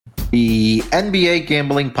The NBA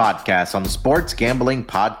Gambling Podcast on the Sports Gambling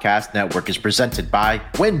Podcast Network is presented by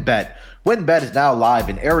WynnBET. WynnBET is now live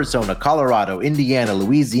in Arizona, Colorado, Indiana,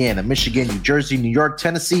 Louisiana, Michigan, New Jersey, New York,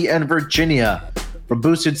 Tennessee, and Virginia. From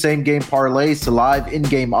boosted same-game parlays to live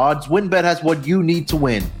in-game odds, WynnBET has what you need to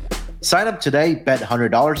win. Sign up today, bet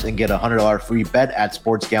 $100, and get a $100 free bet at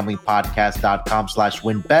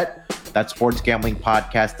sportsgamblingpodcast.com/WynnBET. That's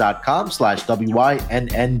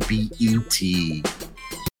sportsgamblingpodcast.com/WYNNBET.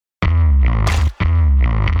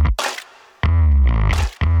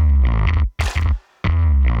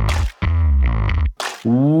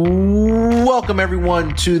 Welcome,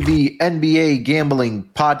 everyone, to the NBA Gambling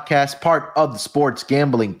Podcast, part of the Sports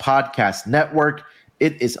Gambling Podcast Network.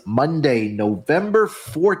 It is Monday, November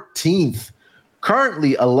 14th,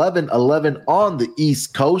 currently 11:11 on the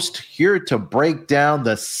East Coast, here to break down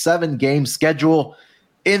the 7-game schedule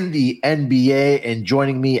in the NBA. And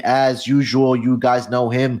joining me, as usual, you guys know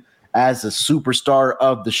him as the superstar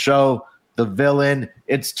of the show, the villain.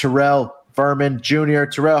 It's Terrell Furman Jr.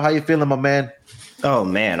 Terrell, how you feeling, my man? Oh,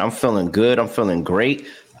 man, I'm feeling good. I'm feeling great.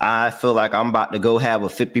 I feel like I'm about to go have a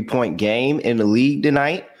 50-point game in the league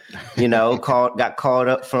tonight. You know, got called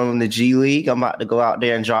up from the G League. I'm about to go out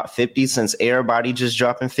there and drop 50 since everybody just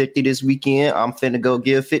dropping 50 this weekend. I'm finna go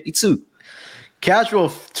give 52.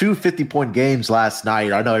 Casual 2 50-point games last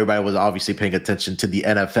night. I know everybody was obviously paying attention to the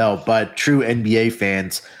NFL, but true NBA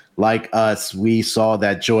fans like us, we saw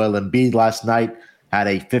that Joel Embiid last night had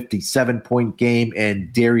a 57-point game,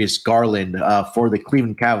 and Darius Garland for the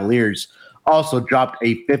Cleveland Cavaliers also dropped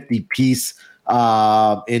a 50-piece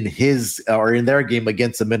in their game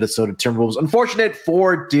against the Minnesota Timberwolves. Unfortunate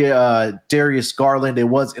for Darius Garland. It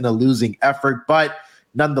was in a losing effort, but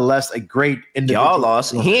nonetheless, a great individual. Y'all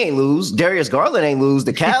lost. He ain't lose. Darius Garland ain't lose.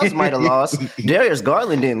 The Cavs might have lost. Darius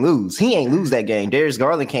Garland didn't lose. He ain't lose that game. Darius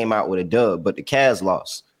Garland came out with a dub, but the Cavs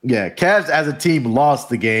lost. Yeah, Cavs as a team lost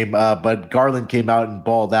the game, but Garland came out and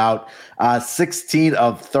balled out. 16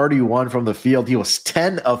 of 31 from the field. He was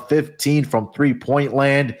 10 of 15 from three-point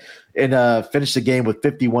land, and finished the game with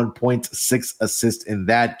 51 points, 6 assists in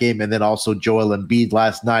that game. And then also Joel Embiid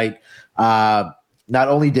last night. Not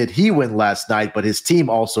only did he win last night, but his team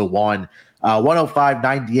also won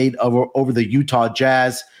 105-98 over the Utah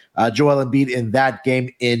Jazz. Joel Embiid in that game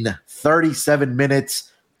in 37 minutes,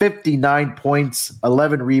 59 points,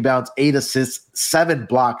 11 rebounds, 8 assists, 7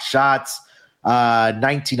 block shots,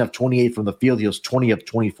 19 of 28 from the field. He was 20 of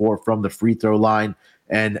 24 from the free throw line.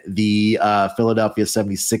 And the Philadelphia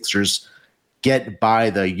 76ers get by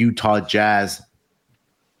the Utah Jazz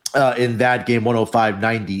in that game,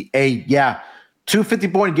 105-98. Yeah, 2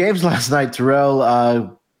 50-point games last night,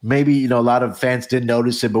 Terrell. Maybe, a lot of fans didn't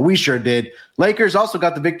notice it, but we sure did. Lakers also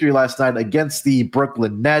got the victory last night against the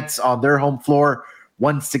Brooklyn Nets on their home floor,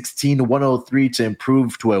 116-103 to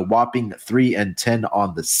improve to a whopping 3-10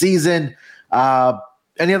 on the season.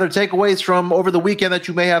 Any other takeaways from over the weekend that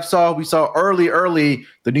you may have saw? We saw early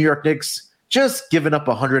the New York Knicks just giving up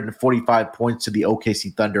 145 points to the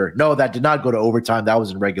OKC Thunder. No, that did not go to overtime. That was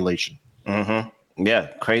in regulation. Mm-hmm. Yeah,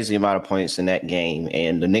 crazy amount of points in that game.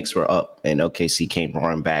 And the Knicks were up, and OKC came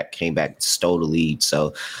back, stole the lead.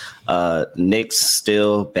 So Knicks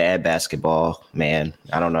still bad basketball, man.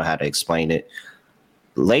 I don't know how to explain it.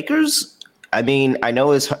 Lakers, I mean, I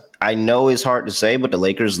know it's hard to say, but the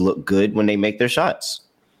Lakers look good when they make their shots.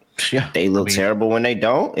 Yeah, they look terrible when they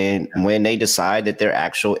don't. And when they decide that they're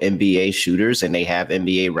actual NBA shooters and they have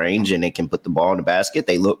NBA range and they can put the ball in the basket,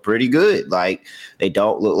 they look pretty good. Like, they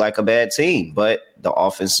don't look like a bad team, but the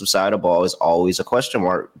offensive side of the ball is always a question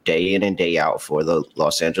mark day in and day out for the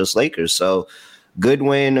Los Angeles Lakers. So good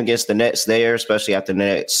win against the Nets there, especially after the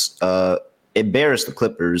Nets embarrassed the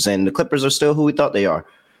Clippers, and the Clippers are still who we thought they are.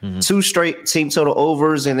 Mm-hmm. 2 straight team total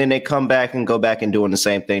overs, and then they come back and go back and doing the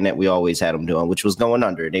same thing that we always had them doing, which was going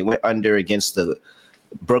under. They went under against the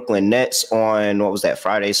Brooklyn Nets on, what was that,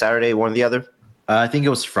 Friday, Saturday, one or the other? I think it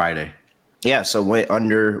was Friday. Yeah, so went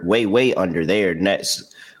under, way under there.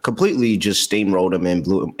 Nets completely just steamrolled them and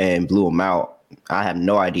blew them out. I have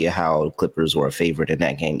no idea how Clippers were a favorite in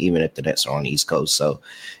that game, even if the Nets are on the East Coast. So,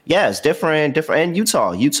 yeah, it's different. And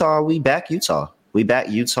Utah, we back Utah. We back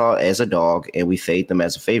Utah as a dog, and we fade them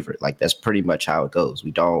as a favorite. Like, that's pretty much how it goes.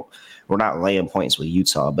 We're not laying points with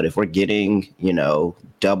Utah, but if we're getting,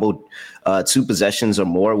 double 2 possessions or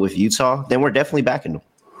more with Utah, then we're definitely backing them.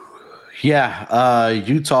 Yeah,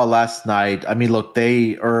 Utah last night, I mean, look,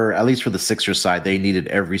 at least for the Sixers side, they needed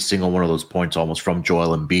every single one of those points almost from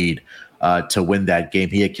Joel Embiid to win that game.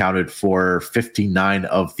 He accounted for 59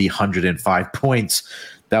 of the 105 points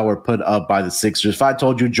that were put up by the Sixers. If I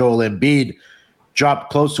told you Joel Embiid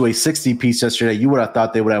dropped close to a 60 piece yesterday. You would have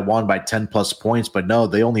thought they would have won by 10 plus points, but no,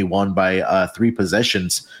 they only won by 3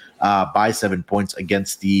 possessions by 7 points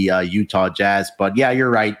against the Utah Jazz. But yeah, you're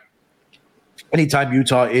right. Anytime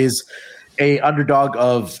Utah is a underdog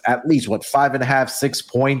of at least 5.5, 6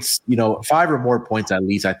 points, 5 or more points at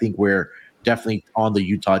least, I think we're definitely on the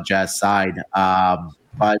Utah Jazz side.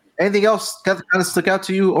 But anything else kind of stuck out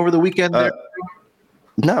to you over the weekend there?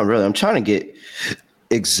 Not really. I'm trying to get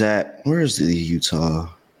exact. Where's the Utah?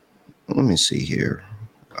 Let me see here.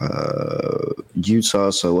 Utah.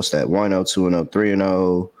 So what's that? 1-0,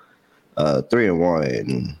 2-0, 3-0,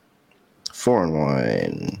 3-1,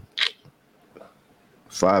 4-1,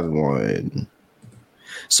 5-1.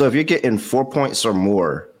 So if you're getting 4 points or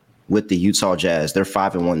more with the Utah Jazz, they're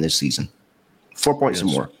 5-1 this season. 4 points or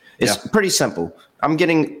more. It's pretty simple. I'm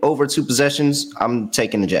getting over 2 possessions. I'm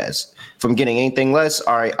taking the Jazz. If I'm getting anything less,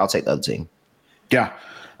 all right, I'll take the other team. Yeah.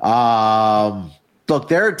 Look,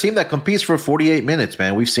 they're a team that competes for 48 minutes,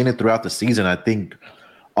 man. We've seen it throughout the season. I think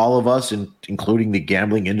all of us, including the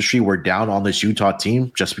gambling industry, were down on this Utah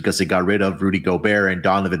team just because they got rid of Rudy Gobert and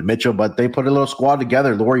Donovan Mitchell, but they put a little squad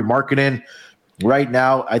together. Lauri Markkanen right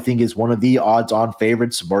now, I think, is one of the odds-on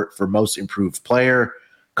favorites for most improved player.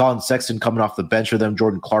 Colin Sexton coming off the bench for them,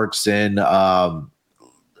 Jordan Clarkson,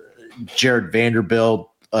 Jared Vanderbilt,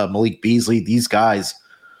 Malik Beasley. These guys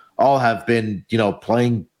all have been,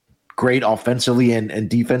 playing great offensively and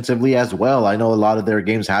defensively as well. I know a lot of their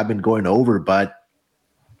games have been going over, but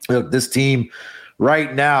look, this team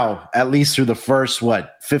right now, at least through the first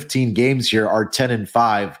 15 games here, are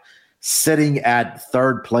 10-5, sitting at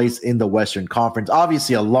third place in the Western Conference.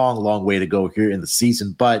 Obviously, a long way to go here in the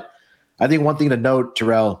season, but I think one thing to note,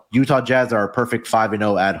 Terrell, Utah Jazz are a perfect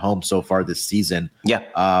 5-0 at home so far this season. Yeah.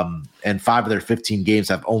 And 5 of their 15 games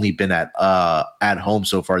have only been at home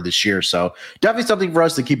so far this year. So definitely something for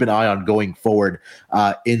us to keep an eye on going forward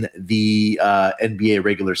in the NBA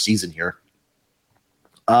regular season here.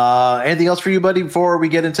 Anything else for you, buddy, before we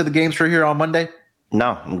get into the games for here on Monday?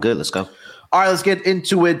 No, I'm good. Let's go. All right, let's get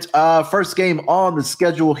into it. First game on the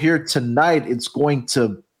schedule here tonight. It's going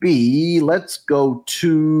to be, let's go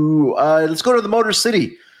to the Motor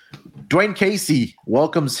City. Dwayne Casey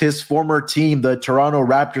welcomes his former team, the Toronto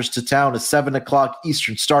Raptors, to town. A 7:00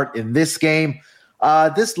 Eastern start in this game.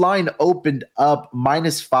 This line opened up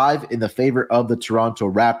 -5 in the favor of the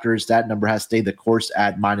Toronto Raptors. That number has stayed the course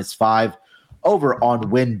at -5 over on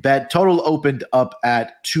WinBet. Total opened up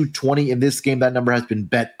at 220 in this game. That number has been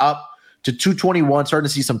bet up to 221. Starting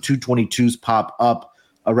to see some 222s pop up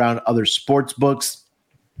around other sports books.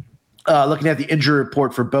 Looking at the injury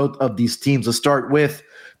report for both of these teams, let's start with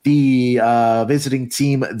the visiting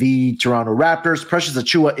team, the Toronto Raptors. Precious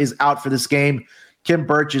Achiuwa is out for this game. Kim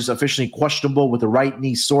Birch is officially questionable with a right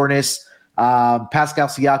knee soreness. Pascal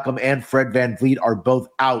Siakam and Fred VanVleet are both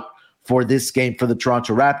out for this game for the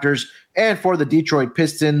Toronto Raptors. And for the Detroit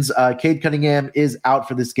Pistons, Cade Cunningham is out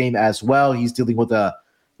for this game as well. He's dealing with a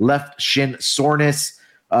left shin soreness.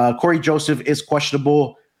 Corey Joseph is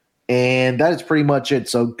questionable. And that is pretty much it.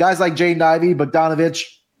 So guys like Jaden Ivey, Bogdanovich,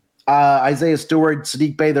 Isaiah Stewart,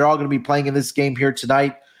 Sadiq Bey, they're all going to be playing in this game here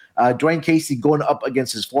tonight. Dwayne Casey going up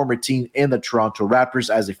against his former team in the Toronto Raptors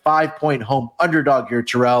as a 5-point home underdog here,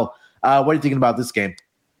 Terrell. What are you thinking about this game?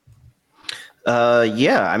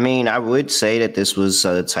 Yeah, I mean, I would say that this was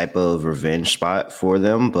a type of revenge spot for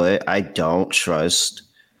them, but I don't trust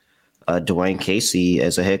Dwayne Casey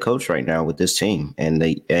as a head coach right now with this team and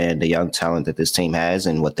the young talent that this team has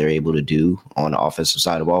and what they're able to do on the offensive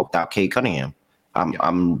side of the ball without Cade Cunningham.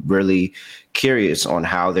 I'm really curious on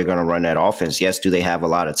how they're going to run that offense. Yes, do they have a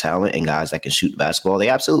lot of talent and guys that can shoot the basketball? They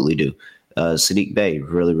absolutely do. Sadiq Bey,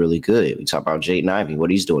 really good. We talk about Jaden Ivey,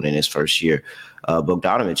 what he's doing in his first year.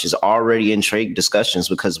 Bogdanovich is already in trade discussions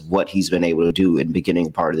because of what he's been able to do in the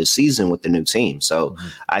beginning part of the season with the new team. So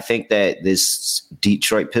I think that this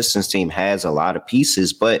Detroit Pistons team has a lot of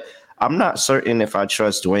pieces, but I'm not certain if I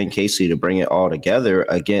trust Dwayne Casey to bring it all together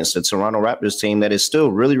against the Toronto Raptors team that is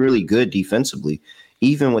still really good defensively.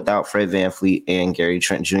 Even without Fred VanVleet and Gary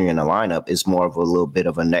Trent Jr. in the lineup, it's more of a little bit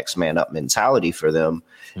of a next man up mentality for them.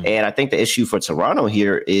 And I think the issue for Toronto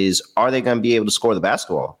here is, are they going to be able to score the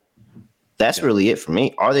basketball? That's really it for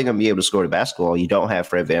me. Are they going to be able to score the basketball? You don't have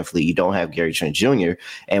Fred VanVleet. You don't have Gary Trent Jr.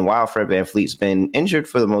 And while Fred VanVleet's been injured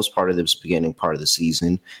for the most part of this beginning part of the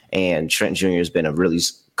season, and Trent Jr. has been a really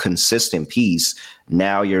consistent piece,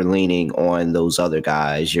 now you're leaning on those other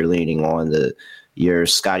guys. You're leaning on your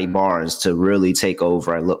Scotty Barnes to really take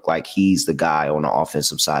over and look like he's the guy on the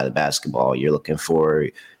offensive side of the basketball. You're looking for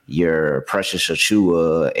your Precious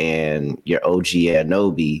Achiuwa and your OG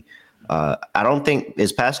Anunoby I don't think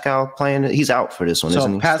is Pascal playing. He's out for this one,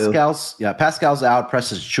 isn't he? Pascal's out,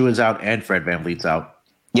 Preston Achiuwa's out, and Fred VanVleet's out.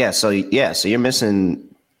 So you're missing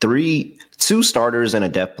two starters and a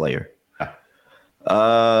depth player.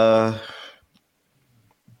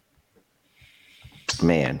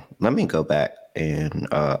 Man, let me go back and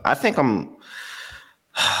I think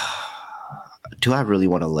do I really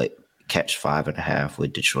want to catch 5.5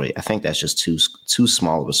 with Detroit? I think that's just too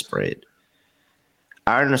small of a spread.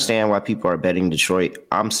 I understand why people are betting Detroit.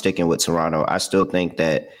 I'm sticking with Toronto. I still think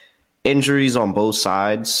that injuries on both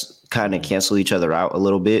sides kind of cancel each other out a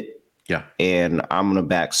little bit. Yeah. And I'm gonna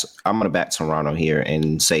back Toronto here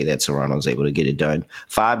and say that Toronto's able to get it done.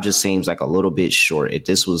 5 just seems like a little bit short. If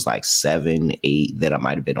this was like 7, 8, then I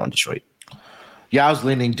might have been on Detroit. Yeah, I was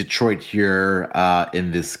leaning Detroit here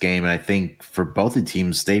in this game, and I think for both the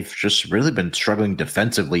teams, they've just really been struggling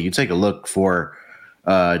defensively. You take a look for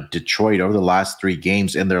Detroit over the last 3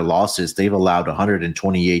 games in their losses, they've allowed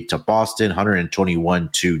 128 to Boston, 121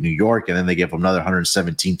 to New York, and then they gave another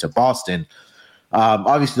 117 to Boston.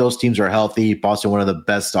 Obviously, those teams are healthy. Boston, one of the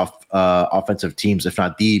best offensive teams, if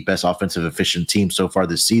not the best offensive efficient team so far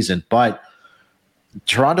this season. But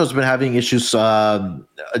Toronto's been having issues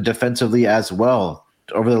defensively as well.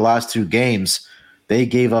 Over the last 2 games, they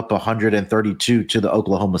gave up 132 to the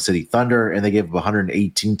Oklahoma City Thunder, and they gave up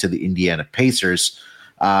 118 to the Indiana Pacers.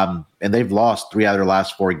 And they've lost 3 out of their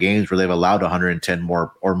last 4 games where they've allowed 110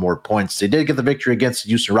 more points. They did get the victory against the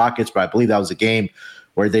Houston Rockets, but I believe that was a game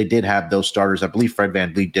where they did have those starters. I believe Fred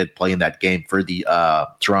VanVleet did play in that game for the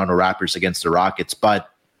Toronto Raptors against the Rockets. But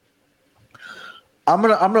I'm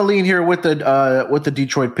gonna lean here with the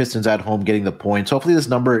Detroit Pistons at home getting the points. Hopefully this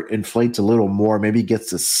number inflates a little more, maybe gets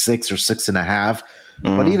to 6 or 6.5.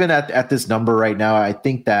 But even at this number right now, I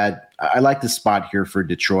think that I like the spot here for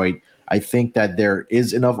Detroit. I think that there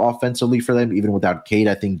is enough offensively for them, even without Cade.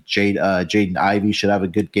 I think Jaden Ivey should have a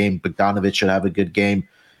good game. Bogdanovic should have a good game.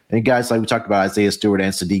 And guys like we talked about, Isaiah Stewart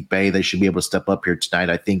and Sadiq Bey, they should be able to step up here tonight.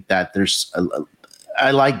 I think that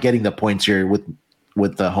I like getting the points here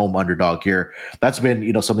with the home underdog here. That's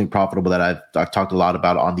been something profitable that I've talked a lot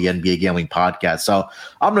about on the NBA Gambling Podcast. So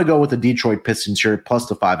I'm going to go with the Detroit Pistons here plus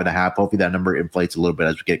the 5.5. Hopefully that number inflates a little bit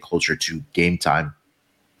as we get closer to game time.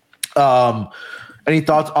 Any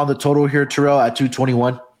thoughts on the total here, Terrell, at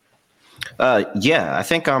 221? Yeah, I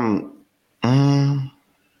think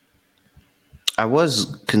I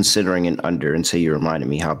was considering an under until you reminded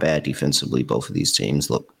me how bad defensively both of these teams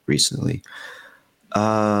look recently.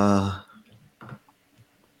 I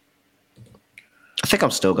think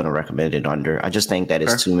I'm still going to recommend it under. I just think that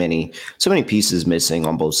it's too many pieces missing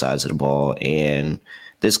on both sides of the ball, and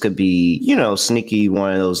this could be, sneaky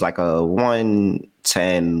one of those like a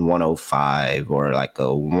 110, 105 or like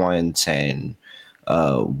a 110,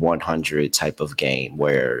 100 type of game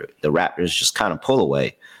where the Raptors just kind of pull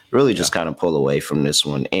away. Really just kind of pull away from this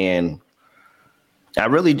one. And I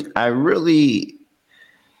really,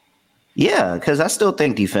 because I still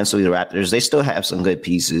think defensively the Raptors, they still have some good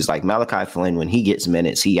pieces. Like Malachi Flynn, when he gets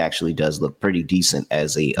minutes, he actually does look pretty decent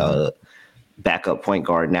as a backup point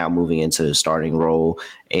guard now moving into the starting role.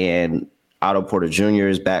 And Otto Porter Jr.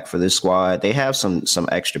 is back for this squad. They have some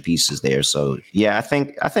extra pieces there. So, yeah, I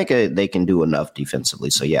think they can do enough defensively.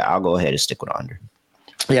 So, yeah, I'll go ahead and stick with under.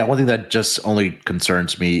 Yeah, one thing that just only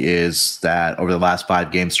concerns me is that over the last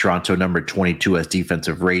 5 games, Toronto number 22 as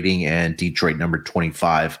defensive rating and Detroit number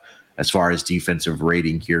 25 as far as defensive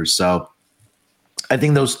rating here. So I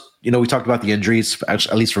think those, we talked about the injuries,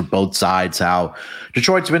 at least for both sides, how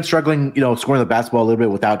Detroit's been struggling, scoring the basketball a little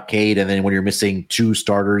bit without Cade. And then when you're missing 2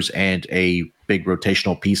 starters and a big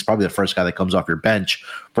rotational piece, probably the first guy that comes off your bench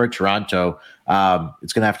for Toronto,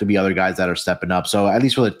 it's going to have to be other guys that are stepping up. So at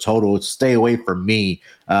least for the total, stay away from me.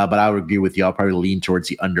 But I would agree with you. I'll probably lean towards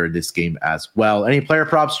the under in this game as well. Any player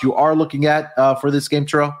props you are looking at for this game,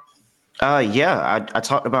 Terrell? Yeah, I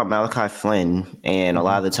talked about Malachi Flynn, and a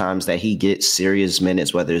lot of the times that he gets serious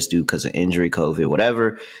minutes, whether it's due because of injury, COVID,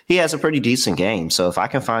 whatever, he has a pretty decent game. So if I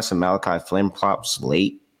can find some Malachi Flynn props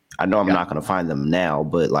late, I know I'm not going to find them now,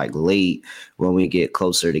 but like late when we get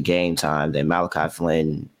closer to game time, then Malachi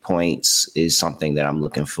Flynn points is something that I'm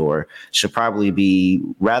looking for. Should probably be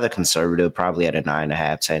rather conservative, probably at a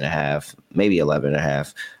 9.5, 10.5, maybe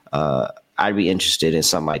 11.5. I'd be interested in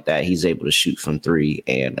something like that. He's able to shoot from 3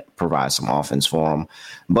 and provide some offense for him.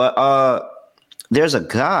 But there's a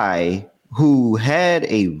guy who had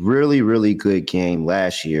a really, really good game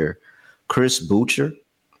last year, Chris Boucher.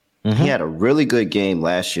 He had a really good game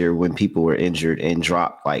last year when people were injured and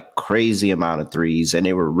dropped like crazy amount of threes, and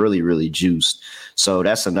they were really, really juiced. So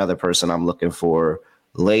that's another person I'm looking for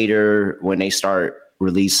later when they start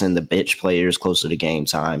releasing the bench players closer to game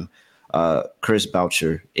time. Chris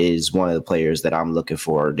Boucher is one of the players that I'm looking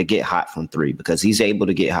for to get hot from three because he's able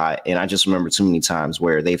to get hot. And I just remember too many times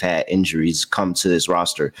where they've had injuries come to this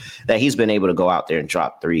roster that he's been able to go out there and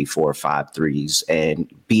drop 3, 4, 5 threes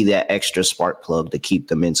and be that extra spark plug to keep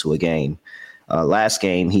them into a game. Last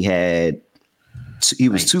game, he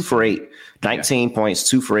was 2 for 8, 19 points,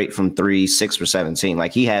 2 for 8 from 3, 6 for 17.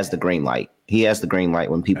 Like he has the green light. He has the green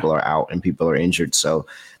light when people are out and people are injured. So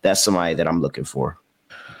that's somebody that I'm looking for.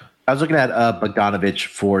 I was looking at Bogdanovich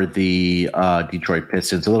for the Detroit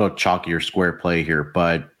Pistons. A little chalkier square play here,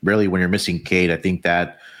 but really when you're missing Cade, I think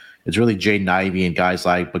that it's really Jaden Ivey and guys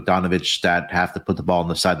like Bogdanovich that have to put the ball on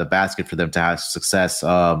the side of the basket for them to have success.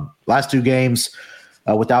 Last 2 games,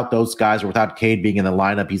 without those guys or without Cade being in the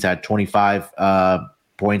lineup, he's had 25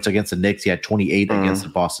 points against the Knicks. He had 28 against the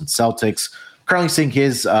Boston Celtics. Currently seeing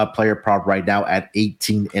his player prop right now at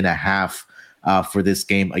 18.5. For this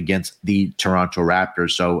game against the Toronto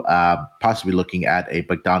Raptors. So possibly looking at a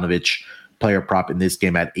Bogdanovich player prop in this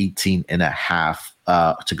game at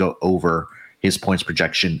 18.5 to go over his points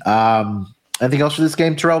projection. Anything else for this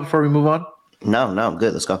game, Terrell, before we move on? No, I'm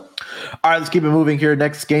good. Let's go. All right, let's keep it moving here.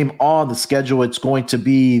 Next game on the schedule, it's going to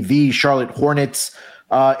be the Charlotte Hornets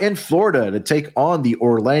in Florida to take on the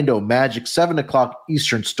Orlando Magic. 7 o'clock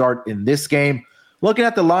Eastern start in this game. Looking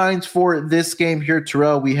at the lines for this game here,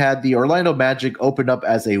 Terrell, we had the Orlando Magic opened up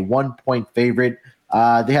as a 1-point favorite.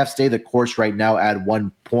 They have stayed the course right now at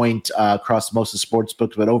 1 point across most of the sports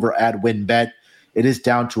books, but over at WinBet, it is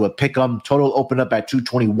down to a pick'em. Total opened up at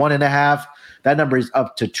 221.5. That number is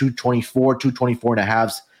up to 224,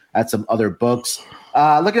 224.5 at some other books.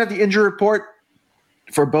 Looking at the injury report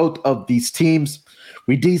for both of these teams,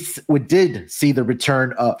 we did see the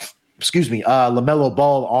return of, LaMelo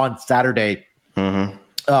Ball on Saturday.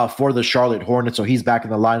 For the Charlotte Hornets. So he's back in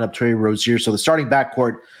the lineup, Terry Rozier. So the starting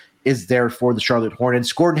backcourt is there for the Charlotte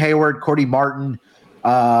Hornets. Gordon Hayward, Cody Martin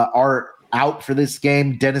are out for this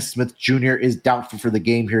game. Dennis Smith Jr. is doubtful for the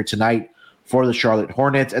game here tonight for the Charlotte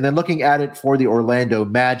Hornets. And then looking at it for the Orlando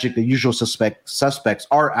Magic, the usual suspects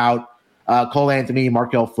are out. Cole Anthony,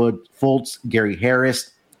 Markelle Fultz, Gary Harris,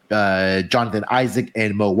 Jonathan Isaac,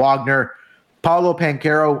 and Mo Wagner. Paolo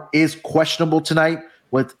Banchero is questionable tonight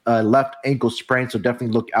with a left ankle sprain, so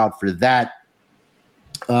definitely look out for that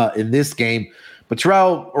in this game. But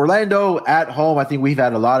Terrell, Orlando at home, I think we've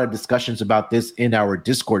had a lot of discussions about this in our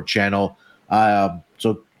Discord channel.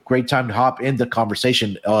 So great time to hop in the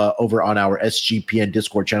conversation over on our SGPN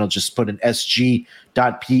Discord channel. Just put in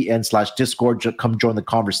sg.pn/Discord. Come join the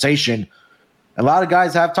conversation. A lot of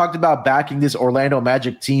guys have talked about backing this Orlando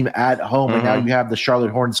Magic team at home, and now you have the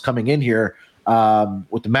Charlotte Hornets coming in here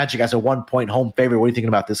with the Magic as a 1-point home favorite. What are you thinking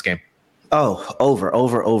about this game? Oh, over.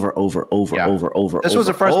 This was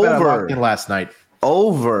the first bet I locked in last night.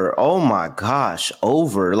 Over. Oh my gosh.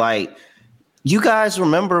 Over. Like, you guys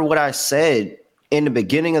remember what I said in the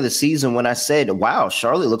beginning of the season when I said, wow,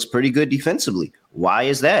 Charlotte looks pretty good defensively. Why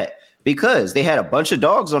is that? Because they had a bunch of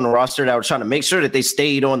dogs on the roster that were trying to make sure that they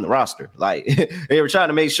stayed on the roster. Like, they were trying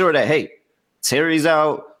to make sure that, hey, Terry's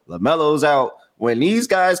out, LaMelo's out. When these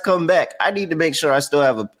guys come back, I need to make sure I still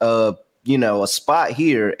have a spot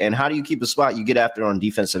here. And how do you keep a spot? You get after on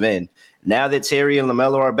defensive end. Now that Terry and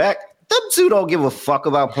LaMelo are back, them two don't give a fuck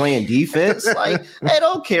about playing defense. Like, they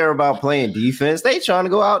don't care about playing defense. They trying to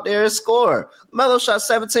go out there and score. LaMelo shot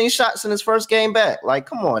 17 shots in his first game back. Like,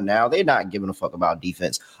 come on now. They're not giving a fuck about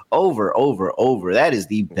defense. Over. That is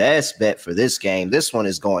the best bet for this game. This one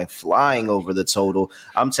is going flying over the total.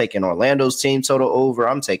 I'm taking Orlando's team total over.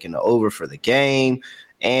 I'm taking the over for the game.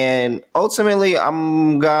 And ultimately,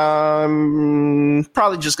 I'm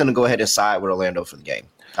probably just going to go ahead and side with Orlando for the game.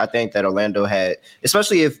 I think that Orlando had,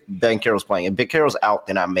 especially if Banchero's playing. If Banchero's out,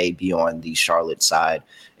 then I may be on the Charlotte side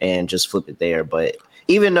and just flip it there. But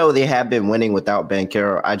even though they have been winning without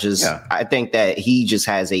Banchero, I think that he just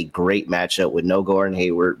has a great matchup with no Gordon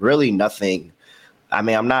Hayward. Really nothing. I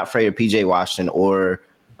mean, I'm not afraid of PJ Washington or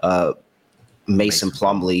Mason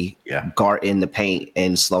Plumlee guarding the paint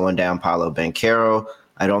and slowing down Paolo Banchero.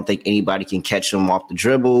 I don't think anybody can catch him off the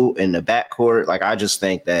dribble in the backcourt. Like, I just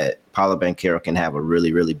think that Paolo Banchero can have a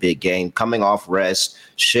really, really big game. Coming off rest,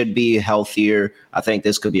 should be healthier. I think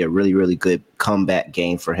this could be a really, really good comeback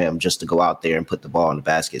game for him just to go out there and put the ball in the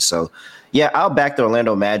basket. So, yeah, I'll back the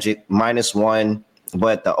Orlando Magic -1,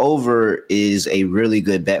 but the over is a really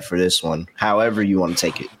good bet for this one, however you want to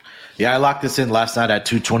take it. Yeah, I locked this in last night at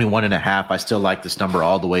 221.5. I still like this number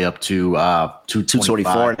all the way up to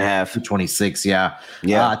 224.5, 226. Yeah.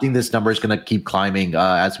 I think this number is going to keep climbing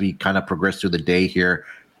as we kind of progress through the day here.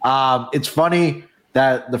 It's funny.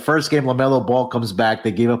 that the first game LaMelo Ball comes back,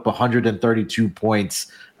 they gave up 132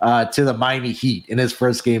 points to the Miami Heat in his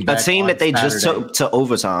first game back. A team that they Saturday. just took to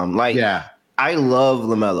overtime. Like, yeah. I love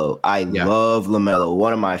LaMelo. I love LaMelo.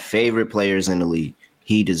 One of my favorite players in the league.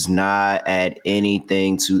 He does not add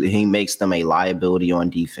anything to. He makes them a liability on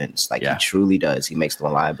defense. Like, he truly does. He makes them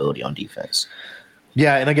a liability on defense.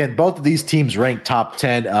 Yeah, and again, both of these teams rank top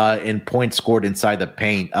 10 in points scored inside the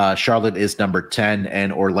paint. Charlotte is number 10,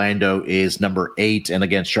 and Orlando is number 8. And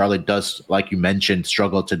again, Charlotte does, like you mentioned,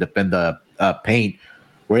 struggle to defend the paint,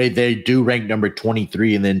 where they do rank number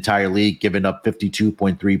 23 in the entire league, giving up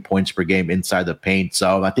 52.3 points per game inside the paint.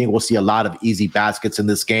 So I think we'll see a lot of easy baskets in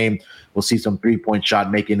this game. We'll see some three-point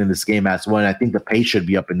shot making in this game as well. And I think the pace should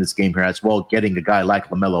be up in this game here as well, getting a guy like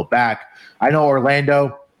LaMelo back. I know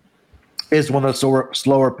Orlando is one of the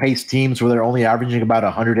slower paced teams where they're only averaging about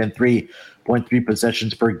 103.3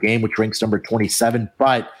 possessions per game, which ranks number 27.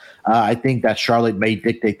 But I think that Charlotte may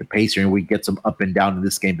dictate the pace here, and we get some up and down in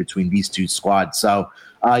this game between these two squads. So,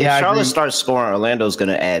 if Charlotte starts scoring, Orlando's going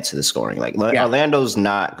to add to the scoring. Orlando's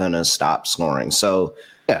not going to stop scoring. So,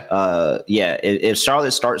 if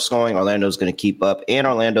Charlotte starts scoring, Orlando's going to keep up. And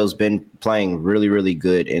Orlando's been playing really, really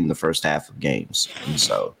good in the first half of games. And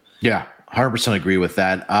so, 100% agree with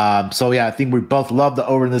that. I think we both love the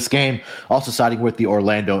over in this game. Also siding with the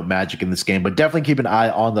Orlando Magic in this game, but definitely keep an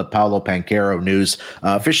eye on the Paolo Banchero news.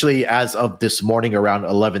 Officially, as of this morning around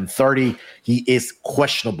 11:30, he is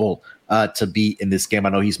questionable to be in this game. I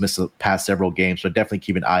know he's missed the past several games, so definitely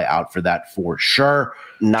keep an eye out for that for sure.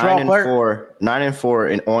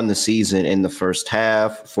 9-4 on the season in the first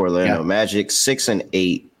half for Orlando Magic.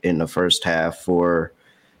 6-8 in the first half for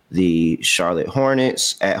the Charlotte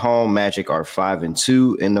Hornets. At home, Magic are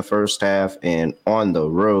 5-2 in the first half, and on the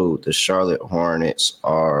road, the Charlotte Hornets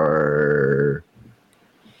are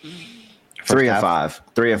 3-5.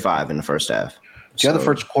 3-5 in the first half. Do you have the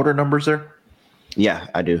first quarter numbers there? Yeah,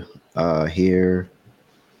 I do. Here,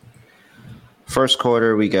 first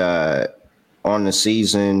quarter, we got on the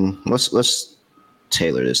season. Let's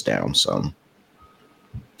tailor this down some.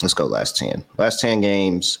 Let's go last 10. Last 10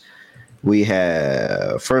 games. We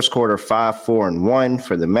have first quarter 5-4-1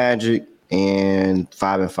 for the Magic and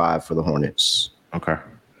 5-5 for the Hornets. Okay.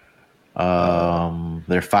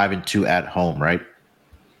 They're 5-2 at home, right?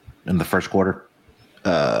 In the first quarter?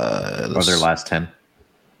 Or their last 10?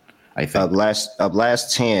 I think.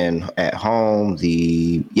 Last 10 at home,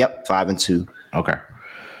 5-2. Okay.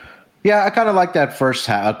 Yeah, I kind of like that first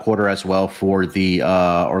quarter as well for the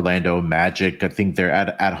Orlando Magic. I think they're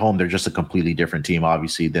at home. They're just a completely different team,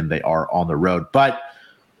 obviously, than they are on the road. But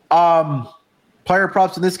player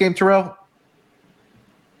props in this game, Terrell?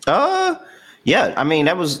 Yeah. I mean,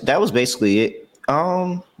 that was basically it.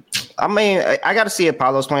 I mean, I got to see if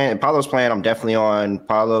Paolo's playing. If Paolo's playing, I'm definitely on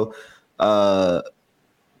Paolo. I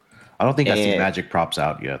don't think I see Magic props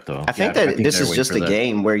out yet, though. I think this is just a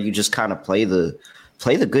game where you just kind of play the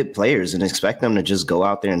good players and expect them to just go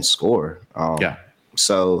out there and score.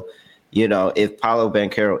 So, if Paolo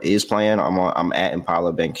Banchero is playing, I'm adding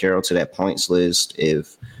Paolo Banchero to that points list.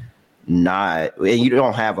 If not, and you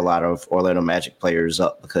don't have a lot of Orlando Magic players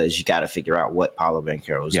up because you got to figure out what Paolo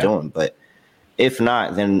Banchero is doing. But if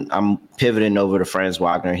not, then I'm pivoting over to Franz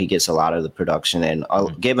Wagner. He gets a lot of the production and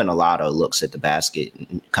given a lot of looks at the basket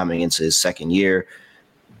coming into his second year.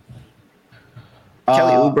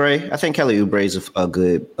 Kelly Oubre, I think Kelly Oubre is a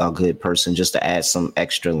good person just to add some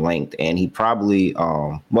extra length, and he probably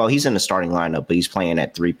he's in the starting lineup, but he's playing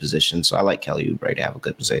at 3 positions, so I like Kelly Oubre to have a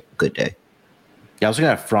good day. Yeah, I was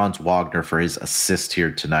gonna have Franz Wagner for his assist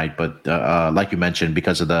here tonight, but like you mentioned,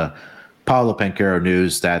 because of the Paolo Banchero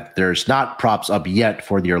news, that there's not props up yet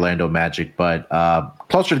for the Orlando Magic, but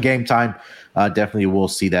closer to game time, definitely we'll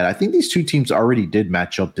see that. I think these two teams already did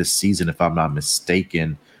match up this season, if I'm not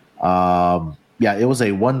mistaken. It was a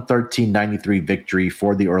 113-93 victory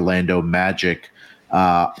for the Orlando Magic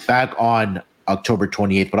back on October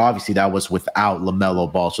 28th. But obviously that was without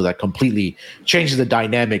LaMelo Ball. So that completely changes the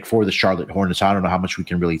dynamic for the Charlotte Hornets. I don't know how much we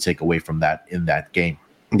can really take away from that in that game.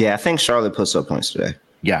 Yeah, I think Charlotte puts up points today.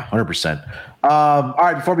 Yeah, 100%. All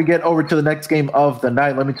right, before we get over to the next game of the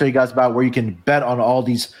night, let me tell you guys about where you can bet on all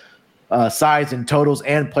these sides and totals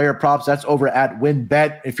and player props. That's over at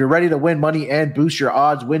WynnBET. If you're ready to win money and boost your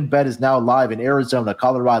odds, WynnBET is now live in Arizona,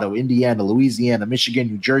 Colorado, Indiana, Louisiana, Michigan,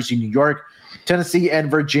 New Jersey, New York, Tennessee,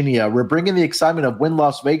 and Virginia. We're bringing the excitement of Wynn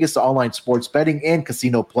Las Vegas to online sports betting and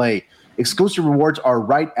casino play. Exclusive rewards are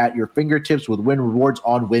right at your fingertips with Wynn Rewards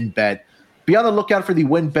on WynnBET. Be on the lookout for the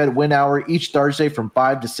WynnBET Win Hour each Thursday from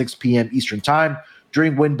 5 to 6 p.m. Eastern Time.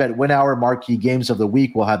 During WynnBET Win Hour, marquee games of the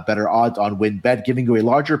week will have better odds on WynnBET, giving you a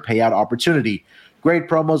larger payout opportunity. Great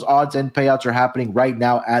promos, odds, and payouts are happening right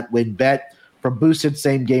now at WynnBET. From boosted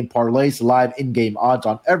same-game parlays to live in-game odds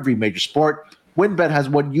on every major sport, WynnBET has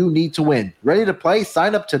what you need to win. Ready to play?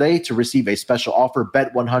 Sign up today to receive a special offer.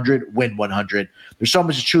 Bet 100, win 100. There's so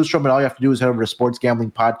much to choose from, and all you have to do is head over to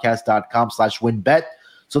sportsgamblingpodcast.com/WynnBET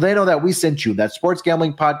so they know that we sent you. That's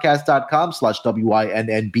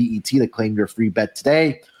sportsgamblingpodcast.com/WYNNBET to claim your free bet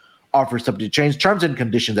today. Offer subject to change. Terms and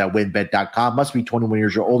conditions at wynnbet.com. Must be 21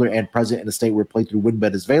 years or older and present in a state where playthrough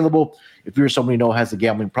WynnBET is available. If you're someone you know has a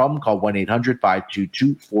gambling problem, call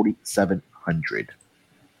 1-800-522-4700.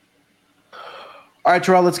 All right,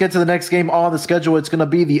 Terrell, let's get to the next game on the schedule. It's going to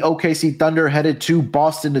be the OKC Thunder headed to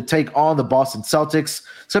Boston to take on the Boston Celtics.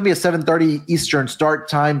 It's going to be a 7:30 Eastern start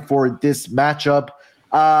time for this matchup.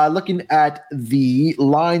 Looking at the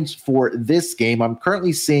lines for this game, I'm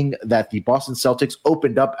currently seeing that the Boston Celtics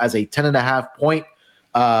opened up as a 10.5 point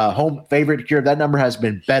home favorite here. That number has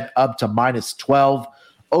been bet up to -12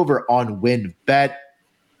 over on WynnBET.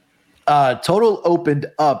 Total opened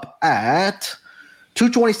up at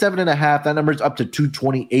 227.5. That number is up to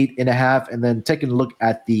 228.5. And then taking a look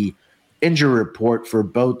at the injury report for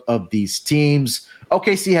both of these teams.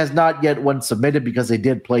 OKC has not yet one submitted because they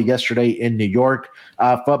did play yesterday in New York.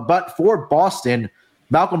 But for Boston,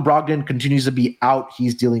 Malcolm Brogdon continues to be out.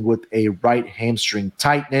 He's dealing with a right hamstring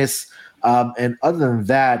tightness. And other than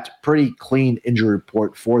that, pretty clean injury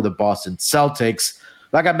report for the Boston Celtics.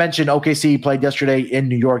 Like I mentioned, OKC played yesterday in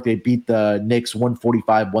New York. They beat the Knicks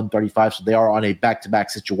 145-135, so they are on a back-to-back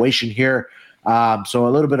situation here. So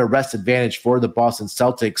a little bit of rest advantage for the Boston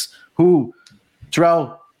Celtics, who,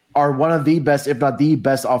 Terrell, are one of the best, if not the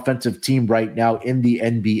best offensive team right now in the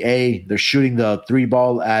NBA. They're shooting the three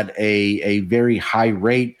ball at a very high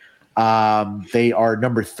rate. They are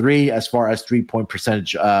number 3 as far as three-point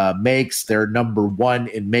percentage makes. They're number 1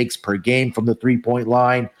 in makes per game from the three-point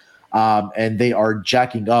line. And they are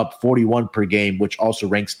jacking up 41 per game, which also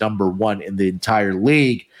ranks number 1 in the entire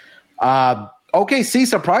league. OKC,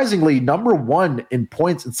 surprisingly, number 1 in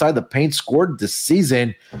points inside the paint scored this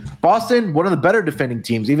season. Boston, one of the better defending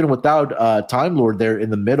teams, even without Time Lord there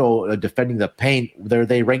in the middle defending the paint.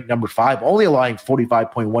 They rank number 5, only allowing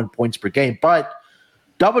 45.1 points per game. But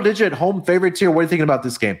double-digit home favorites here. What are you thinking about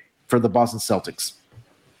this game for the Boston Celtics?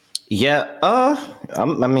 Yeah,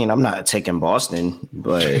 I'm not taking Boston,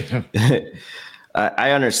 but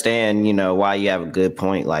I understand, why you have a good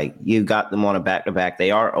point. Like, you got them on a back-to-back.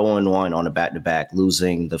 They are 0-1 on a back-to-back,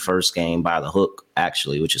 losing the first game by the hook,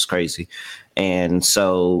 actually, which is crazy. And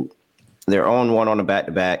so they're 0-1 on a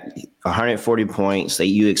back-to-back, 140 points.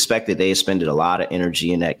 You expected they expended a lot of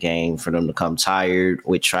energy in that game for them to come tired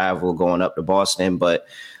with travel going up to Boston. But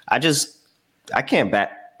I can't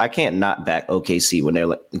not back OKC when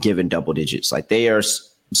they're given double digits. Like, they are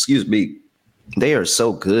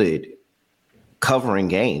so good covering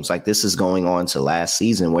games. Like, this is going on to last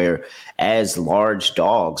season, where as large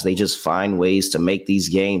dogs, they just find ways to make these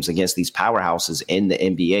games against these powerhouses in the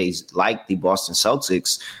NBA, like the Boston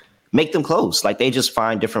Celtics, make them close. Like, they just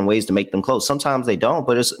find different ways to make them close. Sometimes they don't,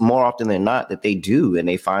 but it's more often than not that they do, and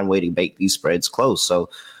they find a way to make these spreads close. So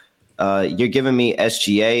you're giving me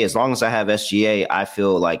SGA. As long as I have SGA, I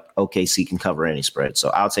feel like OKC can cover any spread. So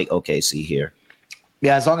I'll take OKC here.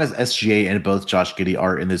 Yeah, as long as SGA and both Josh Giddey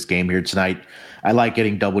are in this game here tonight, I like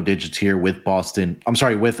getting double digits here with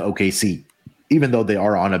OKC, even though they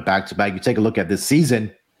are on a back-to-back. You take a look at this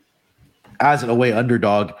season, as an away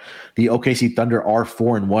underdog, the OKC Thunder are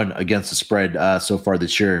 4-1 against the spread so far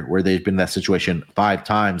this year, where they've been in that situation 5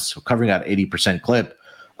 times, so covering at 80% clip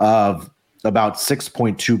of about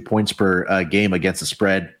 6.2 points per game against the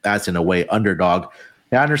spread as an away underdog.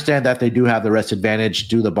 Now, I understand that they do have the rest advantage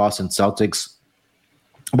due to the Boston Celtics,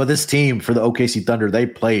 but this team for the OKC Thunder, they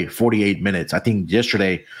play 48 minutes. I think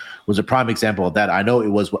yesterday was a prime example of that. I know it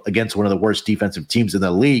was against one of the worst defensive teams in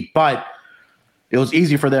the league, but it was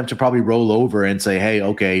easy for them to probably roll over and say, hey,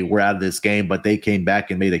 okay, we're out of this game. But they came back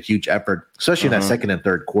and made a huge effort, especially in that second and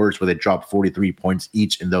third quarters where they dropped 43 points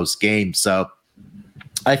each in those games. So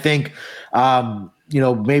I think,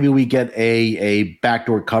 maybe we get a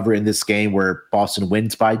backdoor cover in this game where Boston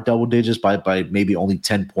wins by double digits, by maybe only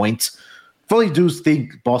 10 points. Fully do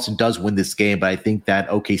think Boston does win this game, but I think that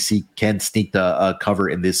OKC can sneak the cover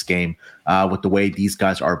in this game with the way these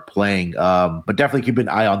guys are playing. But definitely keep an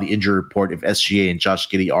eye on the injury report if SGA and Josh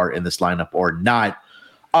Giddey are in this lineup or not.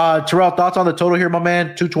 Terrell, thoughts on the total here, my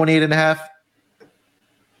man? 228.5?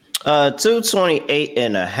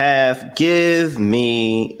 228.5. Give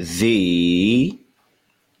me the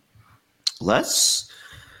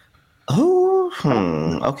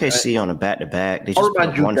OKC on a back-to-back. They just put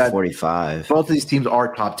 145. Both of these teams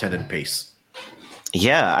are top 10 in pace.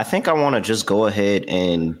 Yeah, I think I want to just go ahead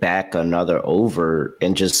and back another over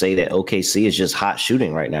and just say that OKC is just hot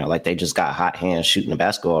shooting right now. Like they just got hot hands shooting the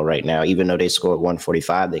basketball right now. Even though they scored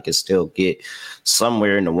 145, they could still get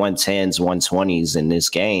somewhere in the 110s, 120s in this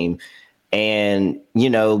game. And,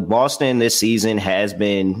 Boston this season has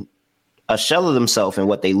been a shell of themselves in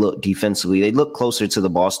what they look defensively. They look closer to the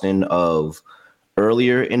Boston of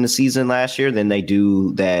earlier in the season last year than they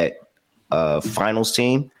do that finals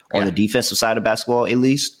team on the defensive side of basketball, at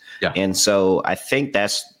least. Yeah. And so I think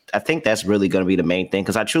that's really going to be the main thing,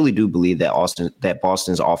 because I truly do believe that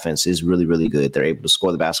Boston's offense is really, really good. They're able to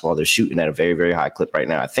score the basketball. They're shooting at a very, very high clip right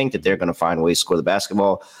now. I think that they're going to find ways to score the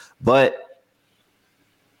basketball. But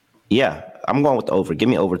yeah, I'm going with the over. Give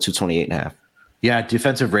me over 228.5. Yeah,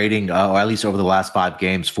 defensive rating, or at least over the last 5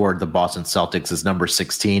 games for the Boston Celtics, is number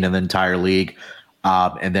 16 in the entire league.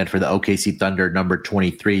 And then for the OKC Thunder, number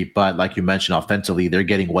 23. But like you mentioned, offensively, they're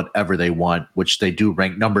getting whatever they want, which they do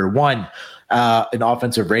rank number 1 in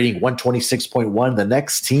offensive rating, 126.1. The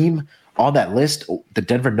next team on that list, the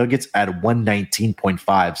Denver Nuggets, at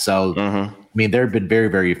 119.5. So, I mean, they've been very,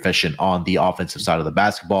 very efficient on the offensive side of the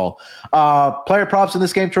basketball. Player props in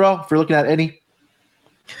this game, Terrell, if you're looking at any?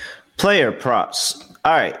 Player props.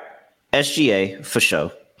 All right. SGA, for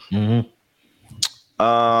sure.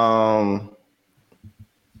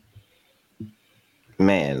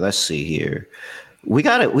 Man, let's see here. We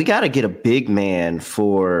gotta get a big man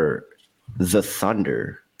for the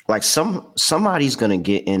Thunder. Like somebody's gonna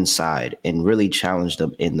get inside and really challenge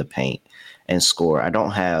them in the paint and score. I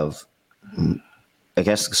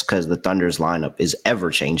guess it's because the Thunder's lineup is ever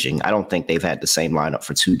changing. I don't think they've had the same lineup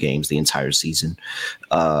for 2 games the entire season.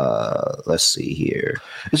 Let's see here.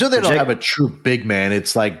 So they don't have a true big man.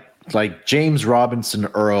 It's like James Robinson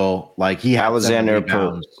Earl, like he has Alexander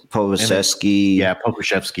Pokusevski. Yeah,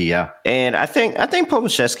 Pokusevski, yeah. And I think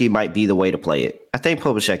Pokusevski might be the way to play it. I think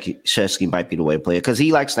Pokusevski might be the way to play it, because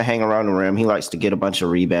he likes to hang around the rim. He likes to get a bunch of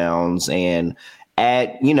rebounds, and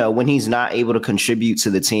when he's not able to contribute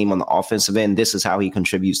to the team on the offensive end, this is how he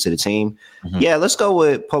contributes to the team. Yeah, let's go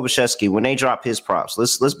with Pokusevski. When they drop his props,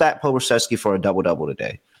 let's back Pokusevski for a double-double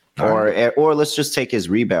today. Or let's just take his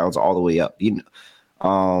rebounds all the way up.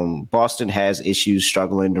 Boston has issues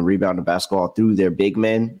struggling to rebound the basketball through their big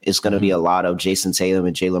men. It's going to be a lot of Jason Tatum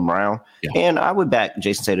and Jaylen Brown. Yeah. And I would back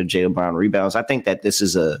Jason Tatum, Jaylen Brown rebounds. I think that this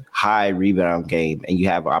is a high rebound game, and you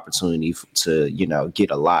have an opportunity to, get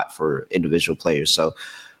a lot for individual players. So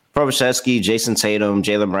Pokusevski, Jason Tatum,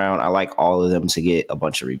 Jaylen Brown, I like all of them to get a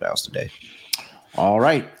bunch of rebounds today. All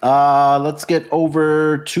right. Let's get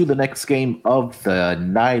over to the next game of the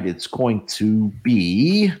night. It's going to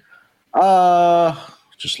be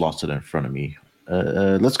just lost it in front of me.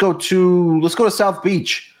 Let's go to South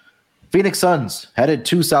Beach. Phoenix Suns headed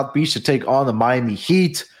to South Beach to take on the Miami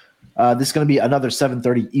Heat. This is going to be another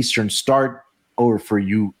 7:30 Eastern start over for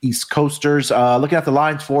you East Coasters. Looking at the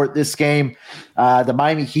lines for this game, the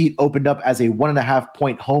Miami Heat opened up as a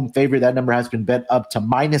 1.5-point home favorite. That number has been bet up to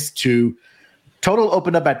 -2. Total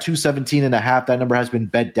opened up at 217.5. That number has been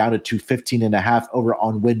bet down to 215.5 over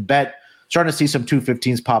on WinBet. Starting to see some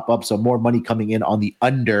 215s pop up, so more money coming in on the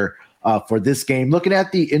under for this game. Looking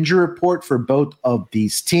at the injury report for both of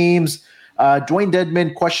these teams, Dwayne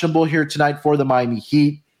Dedmon questionable here tonight for the Miami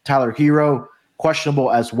Heat. Tyler Hero questionable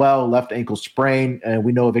as well, left ankle sprain, and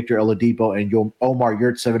we know Victor Oladipo and Omar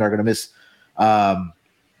Yurtseven are going to miss a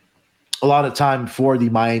lot of time for the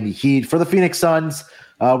Miami Heat. For the Phoenix Suns,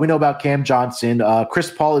 we know about Cam Johnson. Chris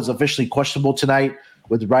Paul is officially questionable tonight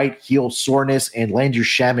with right heel soreness, and Landry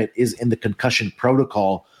Shamet is in the concussion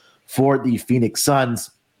protocol for the Phoenix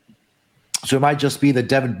Suns. So it might just be the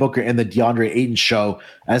Devin Booker and the DeAndre Ayton show,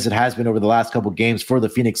 as it has been over the last couple games for the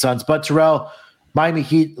Phoenix Suns. But Terrell, Miami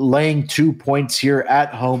Heat laying 2 points here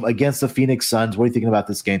at home against the Phoenix Suns. What are you thinking about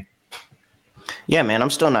this game? Yeah, man, I'm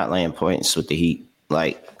still not laying points with the Heat.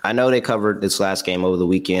 Like, I know they covered this last game over the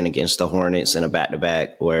weekend against the Hornets in a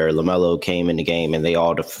back-to-back where LaMelo came in the game and they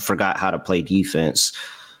all forgot how to play defense.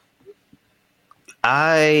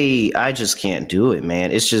 I just can't do it,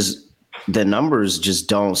 man. It's just the numbers just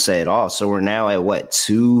don't say it all. So we're now at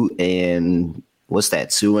 2 and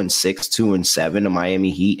 6, 2 and 7 the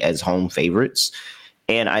Miami Heat as home favorites.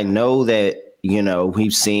 And I know that,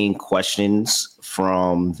 we've seen questions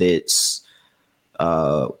from this,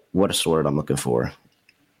 what is the word I'm looking for?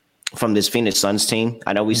 From this Phoenix Suns team.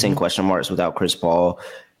 I know we've seen question marks without Chris Paul.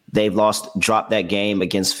 They've dropped that game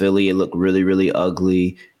against Philly. It looked really, really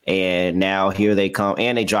ugly. And now here they come.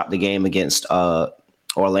 And they dropped the game against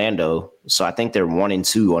Orlando. So I think they're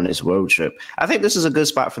 1-2 on this road trip. I think this is a good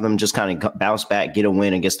spot for them, just kind of bounce back, get a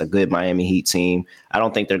win against a good Miami Heat team. I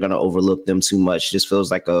don't think they're going to overlook them too much. It just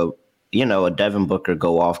feels like a a Devin Booker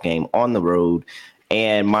go-off game on the road,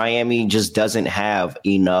 and Miami just doesn't have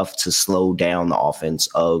enough to slow down the offense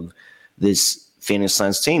of this Phoenix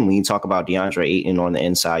Suns team. When you talk about DeAndre Ayton on the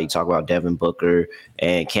inside, you talk about Devin Booker,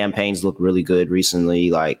 and Cam Payne's looked really good recently.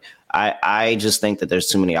 Like, I just think that there's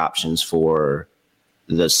too many options for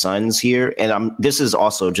the Suns here. And this is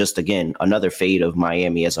also just, again, another fade of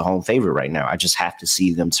Miami as a home favorite right now. I just have to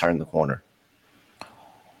see them turn the corner.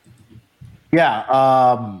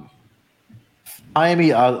 Yeah. Miami,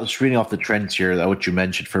 just reading off the trends here, what you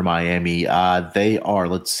mentioned for Miami, they are,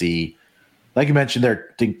 let's see, like you mentioned,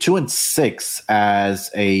 they're 2-6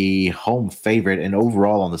 as a home favorite, and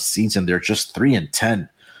overall on the season, they're just 3-10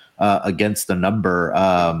 against the number.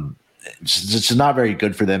 It's just not very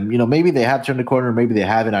good for them. Maybe they have turned the corner, maybe they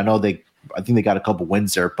haven't. I think they got a couple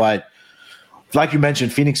wins there, but like you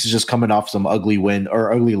mentioned, Phoenix is just coming off some ugly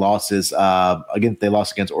losses. Again, they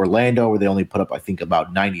lost against Orlando, where they only put up, I think,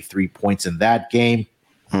 about 93 points in that game.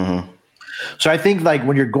 Mm-hmm. So I think, like,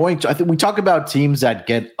 when you're I think we talk about teams that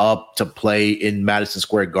get up to play in Madison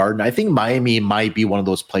Square Garden. I think Miami might be one of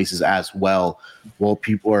those places as well, where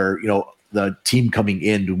people are, the team coming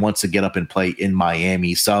in who wants to get up and play in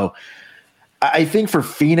Miami. So I think for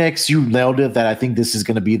Phoenix, you nailed it, that I think this is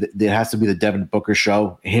going to be it has to be the Devin Booker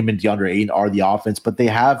show. Him and DeAndre Ayton are the offense, but they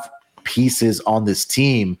have pieces on this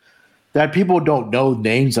team that people don't know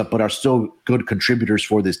names of, but are still good contributors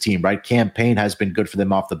for this team, right? Cam Payne has been good for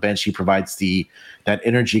them off the bench. He provides that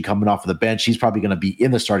energy coming off of the bench. He's probably going to be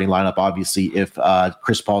in the starting lineup, obviously, if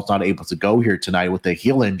Chris Paul's not able to go here tonight with a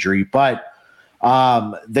heel injury. But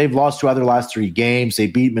they've lost 2 out of their last 3 games. They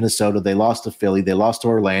beat Minnesota. They lost to Philly. They lost to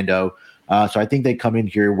Orlando. So I think they come in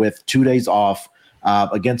here with 2 days off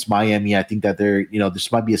against Miami. I think that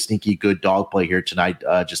this might be a sneaky good dog play here tonight,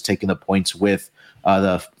 just taking the points with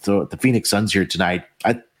the Phoenix Suns here tonight.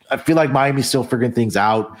 I feel like Miami's still figuring things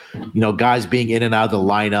out, guys being in and out of the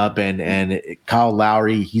lineup, and Kyle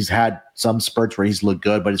Lowry, he's had some spurts where he's looked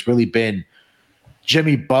good, but it's really been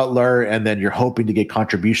Jimmy Butler, and then you're hoping to get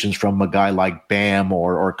contributions from a guy like Bam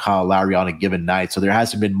or Kyle Lowry on a given night. So there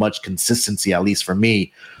hasn't been much consistency, at least for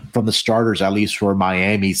me, from the starters, at least for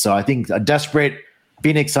Miami. So I think a desperate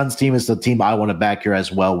Phoenix Suns team is the team I want to back here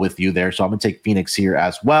as well with you there. So I'm going to take Phoenix here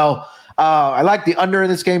as well. I like the under in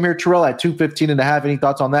this game here, Terrell, at 215.5. Any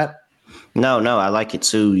thoughts on that? No, I like it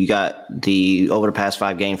too. You got over the past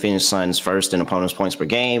 5 games, Phoenix Suns first in opponents' points per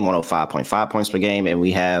game, 105.5 points per game. And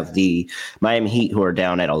we have the Miami Heat, who are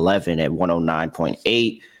down at 11 at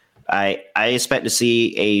 109.8. I expect to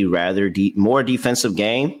see a rather more defensive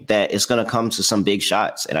game that is going to come to some big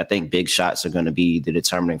shots. And I think big shots are going to be the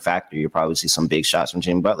determining factor. You'll probably see some big shots from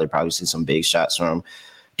Jimmy Butler, probably see some big shots from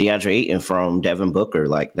DeAndre Ayton, from Devin Booker.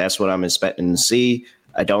 Like, that's what I'm expecting to see.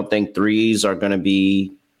 I don't think threes are going to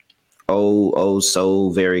be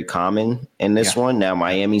so very common in this one. Now,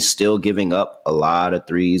 Miami's still giving up a lot of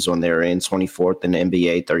threes on their end, 24th in the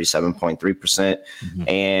NBA, 37.3%. Mm-hmm.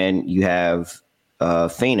 And you have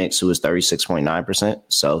Phoenix, who is 36.9%.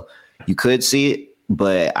 So you could see it,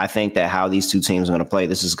 but I think that how these 2 teams are going to play,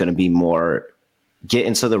 this is going to be more get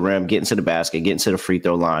into the rim, get into the basket, get into the free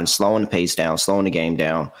throw line, slowing the pace down, slowing the game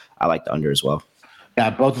down. I like the under as well. Yeah,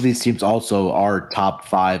 both of these teams also are top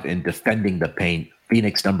 5 in defending the paint.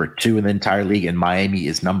 Phoenix number 2 in the entire league, and Miami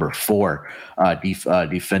is number 4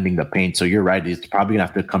 defending the paint. So you're right; it's probably gonna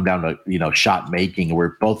have to come down to shot making,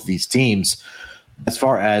 where both of these teams, as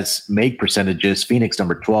far as make percentages, Phoenix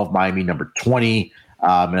number 12, Miami number 20,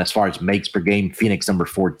 and as far as makes per game, Phoenix number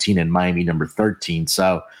 14 and Miami number 13.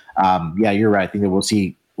 So yeah, you're right. I think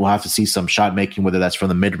that we'll have to see some shot making, whether that's from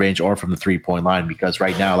the mid range or from the 3-point line, because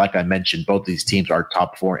right now, like I mentioned, both these teams are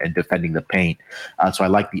top 4 in defending the paint. So I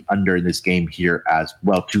like the under in this game here as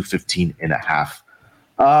well,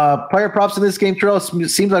 215.5. Player props in this game, Terrell. It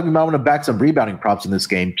seems like we might want to back some rebounding props in this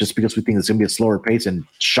game, just because we think it's going to be a slower pace and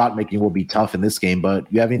shot making will be tough in this game.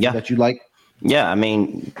 But you have anything that you like? Yeah, I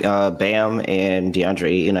mean, Bam and DeAndre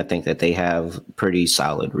Ayton, I think that they have pretty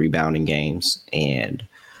solid rebounding games, and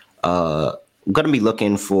I'm going to be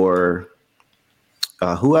looking for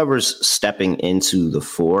whoever's stepping into the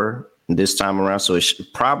 4 this time around. So it's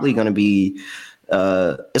probably going to be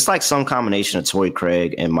it's like some combination of Torrey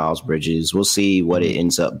Craig and Miles Bridges. We'll see what it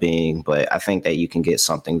ends up being, but I think that you can get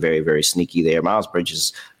something very, very sneaky there. Miles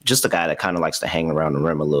Bridges, just a guy that kind of likes to hang around the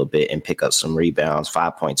rim a little bit and pick up some rebounds,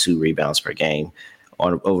 5.2 rebounds per game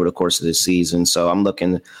over the course of this season. So I'm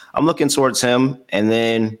looking towards him. And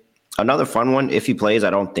then another fun one, if he plays, I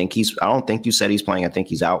don't think you said he's playing. I think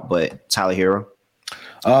he's out, but Tyler Hero.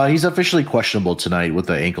 He's officially questionable tonight with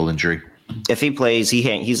the ankle injury. If he plays,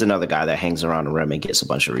 he's another guy that hangs around the rim and gets a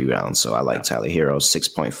bunch of rebounds. So I like Tyler Hero,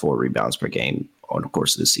 6.4 rebounds per game on the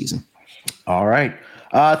course of the season. All right.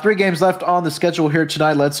 3 games left on the schedule here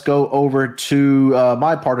tonight. Let's go over to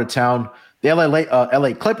my part of town. The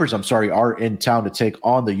LA Clippers, are in town to take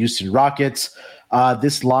on the Houston Rockets.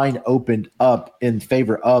 This line opened up in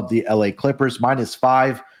favor of the LA Clippers,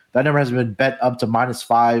 -5. That number has been bet up to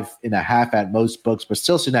 -5.5 at most books, but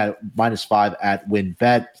still sitting at -5 at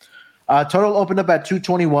WinBet. Total opened up at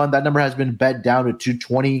 221. That number has been bet down to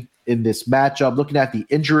 220 in this matchup. Looking at the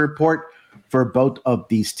injury report for both of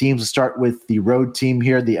these teams, let's start with the road team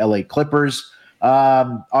here, the LA Clippers.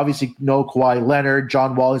 Obviously, no Kawhi Leonard.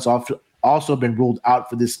 John Wall has also been ruled out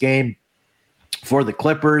for this game for the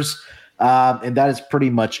Clippers. And that is pretty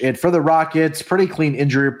much it. For the Rockets, pretty clean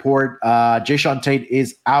injury report. Jayshawn Tate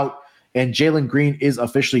is out, and Jalen Green is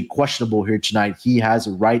officially questionable here tonight. He has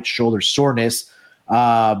a right shoulder soreness.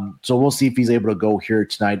 So we'll see if he's able to go here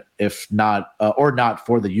tonight, if not, or not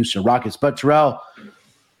for the Houston Rockets. But Terrell,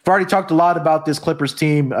 I've already talked a lot about this Clippers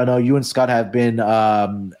team. I know you and Scott have been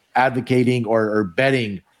advocating or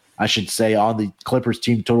betting, I should say, on the Clippers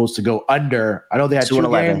team totals to go under. I know they had 2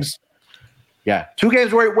 games. Yeah, 2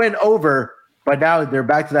 games where it went over, but now they're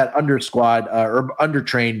back to that under squad or under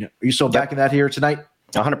train. Are you still backing that here tonight?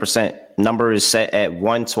 100%. Number is set at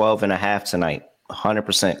 112.5 tonight.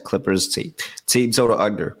 100% Clippers team total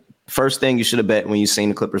under. First thing you should have bet when you seen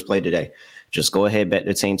the Clippers play today. Just go ahead, bet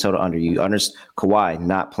the team total under. You understand Kawhi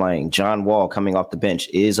not playing. John Wall coming off the bench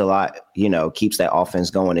is a lot, keeps that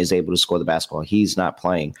offense going, is able to score the basketball. He's not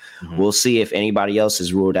playing. Mm-hmm. We'll see if anybody else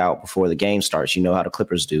is ruled out before the game starts. You know how the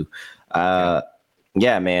Clippers do.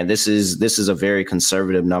 Yeah, man, this is a very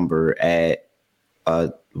conservative number at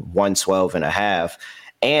 112.5.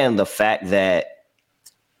 And the fact that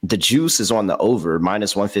the juice is on the over,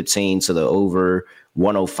 -115 to the over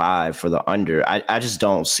 105 for the under. I just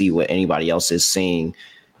don't see what anybody else is seeing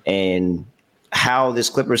and how this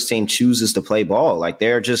Clippers team chooses to play ball. Like,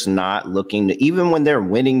 they're just not looking to, even when they're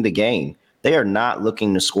winning the game, they are not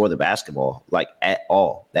looking to score the basketball, like, at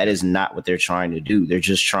all. That is not what they're trying to do. They're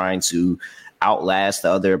just trying to outlast the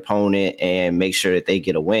other opponent and make sure that they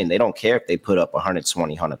get a win. They don't care if they put up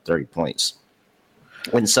 120, 130 points.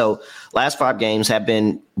 And so last 5 games have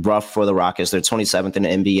been rough for the Rockets. They're 27th in the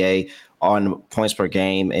NBA on points per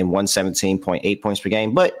game and 117.8 points per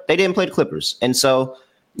game, but they didn't play the Clippers. And so,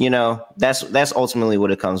 that's ultimately what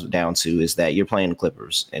it comes down to, is that you're playing the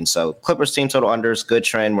Clippers. And so Clippers team total unders, good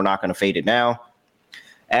trend. We're not going to fade it now.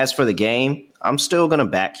 As for the game, I'm still going to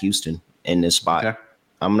back Houston in this spot. Okay.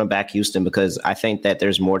 I'm going to back Houston because I think that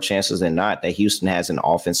there's more chances than not that Houston has an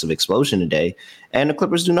offensive explosion today, and the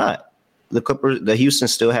Clippers do not. The Houston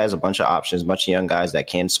still has a bunch of options, a bunch of young guys that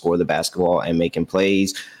can score the basketball and making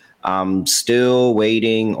plays. I'm still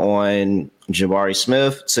waiting on Jabari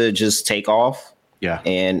Smith to just take off. Yeah.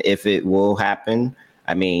 And if it will happen,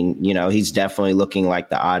 I mean, he's definitely looking like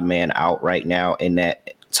the odd man out right now in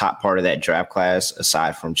that top part of that draft class,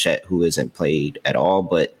 aside from Chet, who isn't played at all.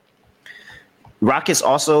 But Rockets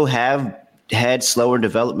also have had slower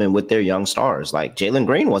development with their young stars. Like, Jalen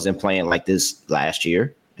Green wasn't playing like this last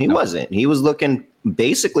year. He wasn't. He was looking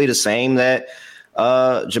basically the same that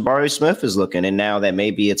Jabari Smith is looking. And now that may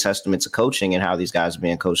be a testament to coaching and how these guys are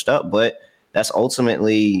being coached up. But that's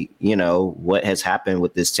ultimately, what has happened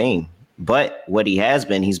with this team. But what he has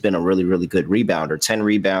been, he's been a really, really good rebounder. 10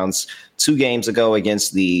 rebounds 2 games ago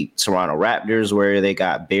against the Toronto Raptors, where they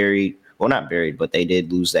got buried. Well, not buried, but they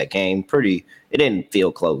did lose that game. It didn't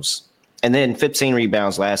feel close. And then 15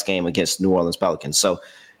 rebounds last game against New Orleans Pelicans. So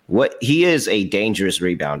he is a dangerous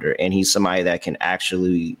rebounder, and he's somebody that can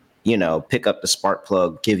actually, pick up the spark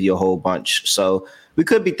plug, give you a whole bunch. So we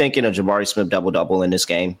could be thinking of Jabari Smith double-double in this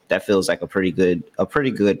game. That feels like a pretty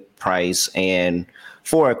good price. And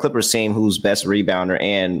for a Clippers team whose best rebounder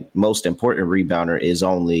and most important rebounder is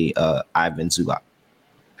only Ivan Zubac.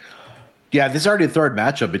 Yeah, this is already the 3rd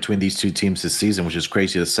matchup between these 2 teams this season, which is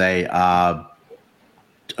crazy to say.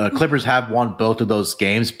 Clippers have won both of those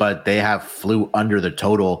games, but they have flew under the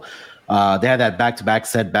total. They had that back-to-back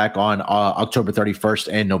set back on October 31st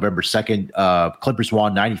and November 2nd. Clippers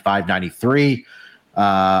won 95-93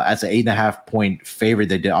 as an 8.5-point favorite.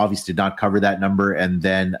 They obviously did not cover that number. And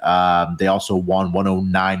then they also won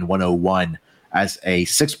 109-101 as a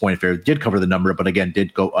 6-point favorite. Did cover the number, but again,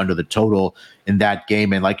 did go under the total in that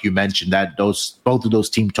game. And like you mentioned, that both of those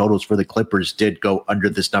team totals for the Clippers did go under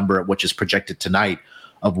this number, which is projected tonight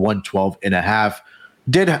of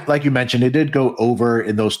 112.5. Like you mentioned, it did go over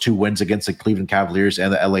in those 2 wins against the Cleveland Cavaliers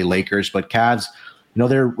and the LA Lakers. But Cavs,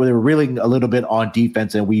 they're reeling a little bit on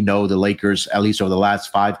defense, and we know the Lakers, at least over the last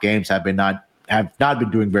 5 games, have not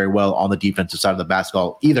been doing very well on the defensive side of the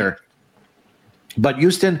basketball either. But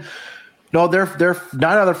Houston, No, they're 9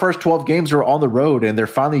 out of their first 12 games are on the road, and they're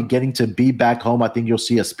finally getting to be back home. I think you'll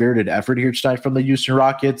see a spirited effort here tonight from the Houston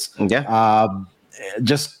Rockets. Yeah.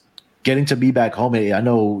 Just getting to be back home. I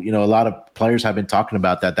know, a lot of players have been talking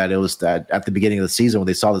about that it was that at the beginning of the season when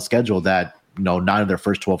they saw the schedule that, 9 of their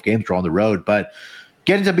first 12 games were on the road, but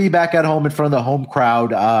getting to be back at home in front of the home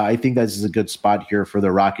crowd, I think this is a good spot here for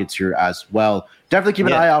the Rockets here as well. Definitely keep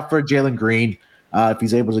an eye out for Jalen Green. If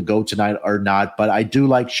he's able to go tonight or not. But I do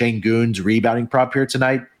like Şengün's rebounding prop here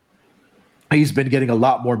tonight. He's been getting a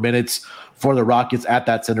lot more minutes for the Rockets at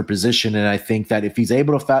that center position. And I think that if he's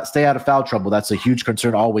able to stay out of foul trouble, that's a huge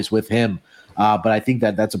concern always with him. But I think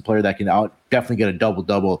that that's a player that can definitely get a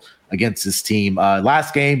double-double against this team.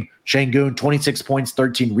 Last game, Şengün, 26 points,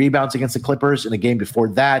 13 rebounds against the Clippers. In the game before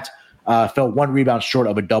that, fell 1 rebound short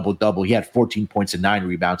of a double-double. He had 14 points and 9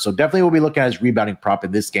 rebounds. So definitely we'll be looking at his rebounding prop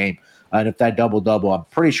in this game. And if that double-double, I'm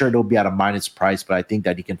pretty sure it'll be at a minus price, but I think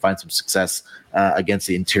that he can find some success against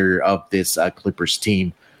the interior of this Clippers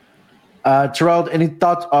team. Terrell, any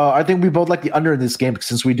thoughts? I think we both like the under in this game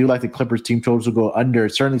since we do like the Clippers team totals will go under.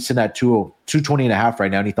 It's certainly sitting at 220.5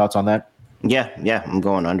 right now. Any thoughts on that? Yeah, I'm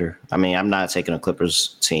going under. I mean, I'm not taking a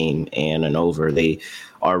Clippers team and an over. They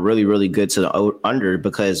are really, really good to the under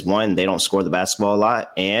because, one, they don't score the basketball a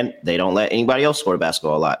lot, and they don't let anybody else score the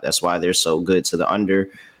basketball a lot. That's why they're so good to the under.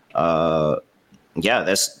 That's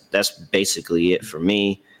basically it for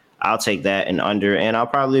me. I'll take that and under, and I'll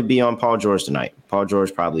probably be on Paul George tonight. Paul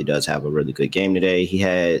George probably does have a really good game today. He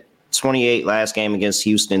had 28 last game against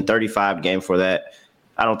Houston, 35 game for that.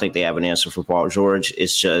 I don't think they have an answer for Paul George.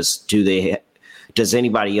 It's just, does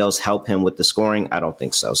anybody else help him with the scoring? I don't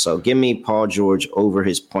think so. So give me Paul George over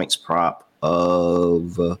his points prop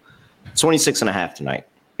of 26.5 tonight.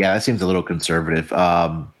 Yeah, that seems a little conservative.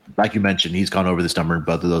 Like you mentioned, he's gone over this number in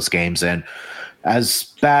both of those games. And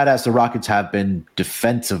as bad as the Rockets have been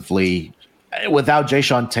defensively, without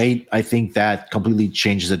Jae'Sean Tate, I think that completely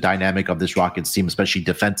changes the dynamic of this Rockets team, especially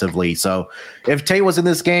defensively. So if Tate was in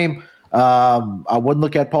this game, I wouldn't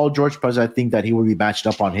look at Paul George because I think that he would be matched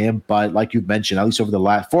up on him. But like you've mentioned, at least over the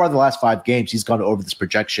last 4 of the last 5 games, he's gone over this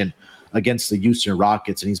projection against the Houston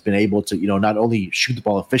Rockets, and he's been able to, not only shoot the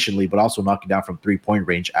ball efficiently, but also knock it down from 3-point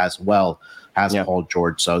range as well as Paul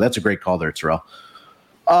George. So that's a great call there, Terrell.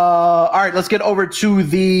 All right, let's get over to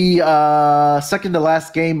the second to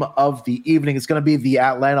last game of the evening. It's going to be the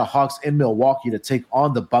Atlanta Hawks in Milwaukee to take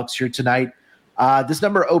on the Bucks here tonight. This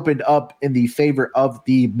number opened up in the favor of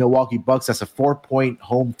the Milwaukee Bucks. That's a 4-point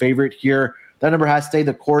home favorite here. That number has stayed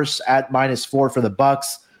the course at -4 for the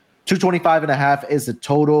Bucks. 225.5 is the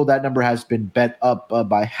total. That number has been bet up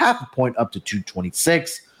by half a point up to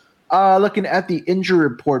 226. Looking at the injury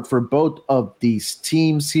report for both of these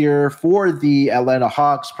teams here for the Atlanta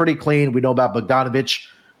Hawks, pretty clean. We know about Bogdanović.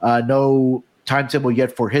 No timetable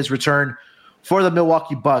yet for his return. For the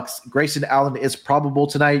Milwaukee Bucks, Grayson Allen is probable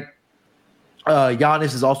tonight.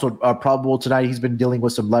 Giannis is also probable tonight. He's been dealing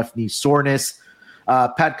with some left knee soreness.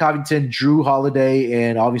 Pat Covington, Drew Holiday,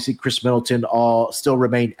 and obviously Chris Middleton all still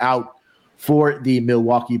remain out for the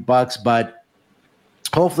Milwaukee Bucks, but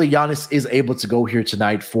hopefully Giannis is able to go here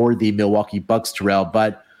tonight for the Milwaukee Bucks, Terrell.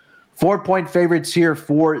 But 4-point favorites here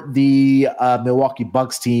for the Milwaukee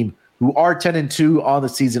Bucks team, who are 10-2 on the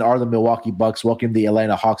season, are the Milwaukee Bucks. Welcome the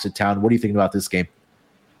Atlanta Hawks to town. What do you think about this game?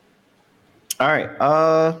 All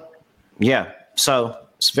right. Yeah. So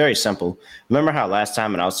it's very simple. Remember how last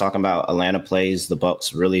time when I was talking about Atlanta plays the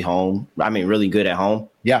Bucks really good at home?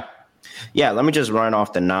 Yeah. Yeah. Let me just run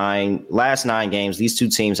off the last 9 games these two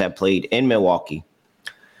teams have played in Milwaukee.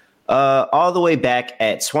 All the way back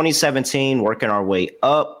at 2017, working our way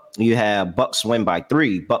up, you have Bucks win by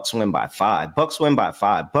 3, Bucks win by 5, Bucks win by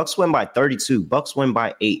 5, Bucks win by 32, Bucks win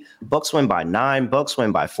by 8, Bucks win by 9, Bucks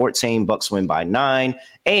win by 14, Bucks win by 9,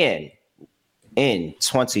 and in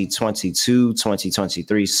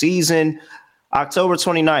 2022-2023 season, October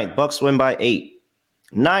 29th, Bucks win by 8.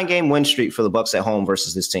 9-game win streak for the Bucks at home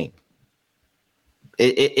versus this team.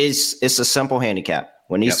 It's a simple handicap.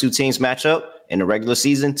 When these two teams match up in the regular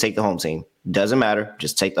season, take the home team. Doesn't matter.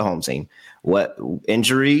 Just take the home team. What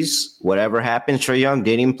injuries, whatever happens, Trae Young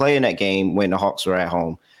didn't even play in that game when the Hawks were at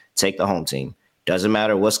home. Take the home team. Doesn't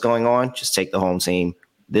matter what's going on. Just take the home team.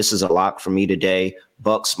 This is a lock for me today.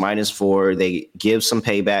 Bucks -4. They give some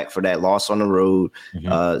payback for that loss on the road.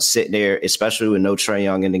 Sitting there, especially with no Trae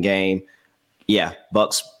Young in the game. Yeah,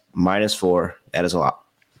 Bucks -4. That is a lot.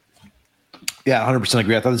 Yeah, 100%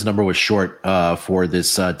 agree. I thought this number was short for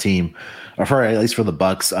this team, or for at least for the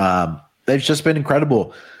Bucks. They've just been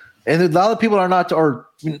incredible, and a lot of people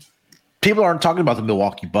people aren't talking about the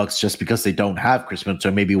Milwaukee Bucks just because they don't have Chris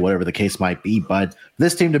Middleton, maybe whatever the case might be. But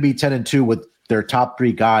this team to be 10-2 with their top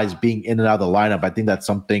three guys being in and out of the lineup. I think that's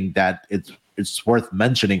something that it's worth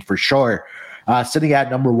mentioning for sure. Sitting at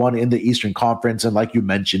number one in the Eastern Conference, and like you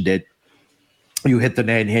mentioned it, you hit the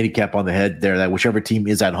handicap on the head there that whichever team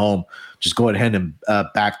is at home, just go ahead and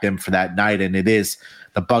back them for that night. And it is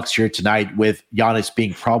the Bucks here tonight with Giannis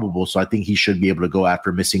being probable. So I think he should be able to go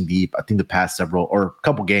after missing the past several or a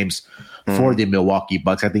couple games for the Milwaukee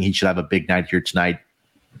Bucks. I think he should have a big night here tonight.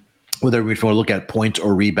 Whether we want to look at points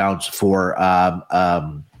or rebounds for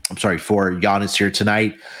Giannis here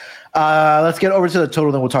tonight. Let's get over to the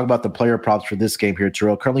total, then we'll talk about the player props for this game here,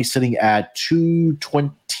 Terrell. Currently sitting at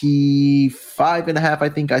 225.5, I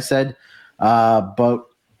think I said. But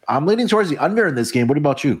I'm leaning towards the under in this game. What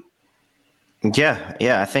about you?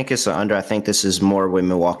 Yeah, I think it's an under. I think this is more when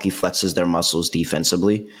Milwaukee flexes their muscles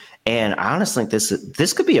defensively. And I honestly think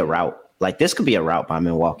this could be a rout. Like, this could be a rout by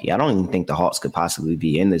Milwaukee. I don't even think the Hawks could possibly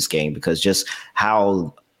be in this game because just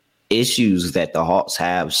how issues that the Hawks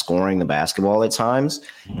have scoring the basketball at times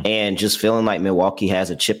and just feeling like Milwaukee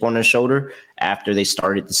has a chip on their shoulder after they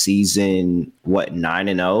started the season,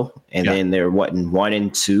 9-0, and then they're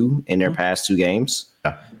 1-2 in their past two games.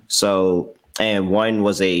 Yeah. So, and one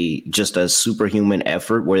was just a superhuman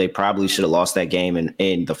effort where they probably should have lost that game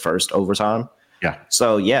in the first overtime. Yeah.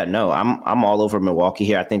 So I'm all over Milwaukee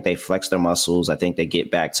here. I think they flex their muscles. I think they get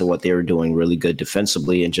back to what they were doing really good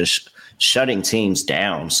defensively and just shutting teams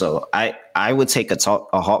down. So I would take a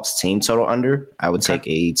Hawks team total under. I would take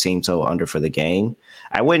a team total under for the game.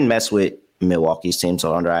 I wouldn't mess with Milwaukee's team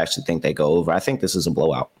total under. I actually think they go over. I think this is a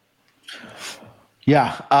blowout.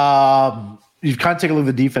 Yeah. You kind of take a look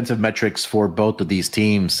at the defensive metrics for both of these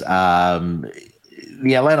teams.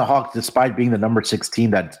 The Atlanta Hawks, despite being the number 6 team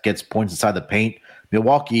that gets points inside the paint,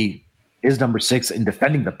 Milwaukee is number 6 in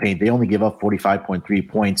defending the paint. They only give up 45.3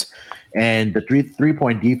 points. And the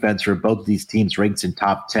three-point defense for both of these teams ranks in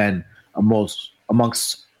top 10 amongst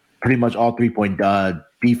pretty much all three-point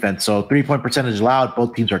defense. So three-point percentage allowed,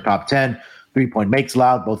 both teams are top 10. Three-point makes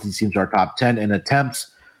allowed, both these teams are top 10. And attempts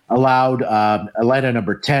allowed, Atlanta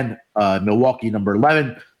number 10, Milwaukee number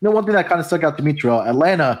 11. One thing that kind of stuck out to me, Terrell,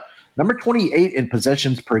 Atlanta number 28 in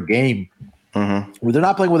possessions per game. Well, they're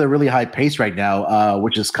not playing with a really high pace right now,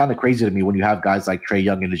 which is kind of crazy to me when you have guys like Trae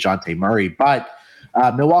Young and DeJounte Murray. But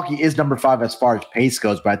Milwaukee is number 5 as far as pace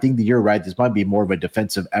goes. But I think that you're right. This might be more of a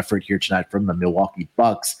defensive effort here tonight from the Milwaukee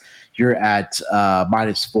Bucks. You're at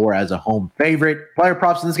 -4 as a home favorite. Player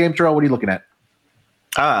props in this game, Terrell, what are you looking at?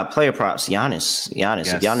 Player props, Giannis.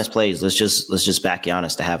 Yes. If Giannis plays, let's just back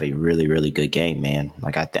Giannis to have a really, really good game, man.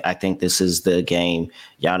 Like I think this is the game.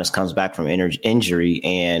 Giannis comes back from injury,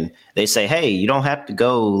 and they say, "Hey, you don't have to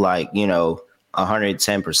go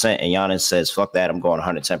 110%." And Giannis says, "Fuck that, I'm going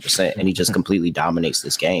 110%," and he just completely dominates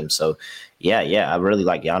this game. So, yeah, I really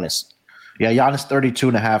like Giannis. Yeah, Giannis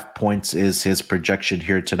 32.5 points is his projection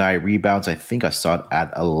here tonight. Rebounds, I think I saw it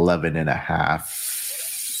at 11.5.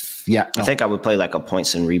 Yeah, I think I would play like a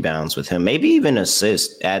points and rebounds with him. Maybe even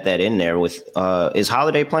assist. Add that in there with. Is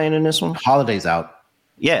Holiday playing in this one? Holiday's out.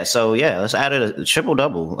 Yeah, so let's add a triple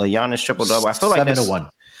double, a Giannis triple double. I feel like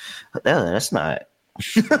 7-1. That's not.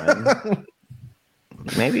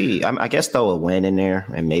 Maybe I guess throw a win in there,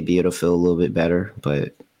 and maybe it'll feel a little bit better.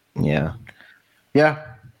 But yeah.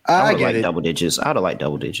 I get it. Double digits. I'd have liked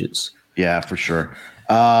double digits. Yeah, for sure.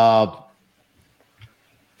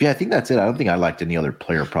 I think that's it. I don't think I liked any other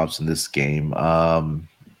player props in this game.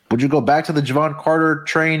 Would you go back to the Jevon Carter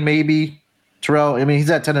train, maybe, Terrell? I mean, he's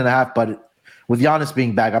at 10.5, but with Giannis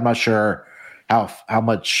being back, I'm not sure how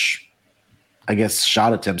much, I guess,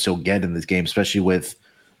 shot attempts he'll get in this game, especially with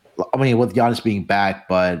Giannis being back.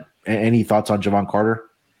 But any thoughts on Jevon Carter?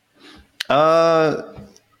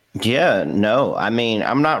 Yeah, no. I mean,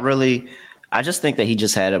 I'm not really. I just think that he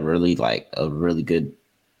just had a really good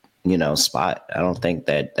spot. I don't think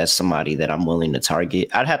that that's somebody that I'm willing to target.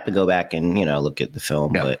 I'd have to go back and, look at the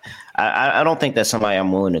film, but I don't think that's somebody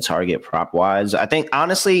I'm willing to target prop wise. I think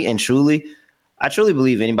honestly and truly, I truly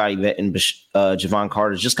believe anybody betting Jevon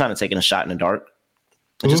Carter is just kind of taking a shot in the dark.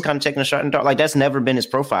 Just kind of taking a shot in the dark. Like, that's never been his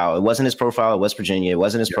profile. It wasn't his profile at West Virginia. It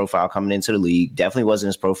wasn't his profile coming into the league. Definitely wasn't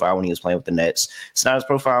his profile when he was playing with the Nets. It's not his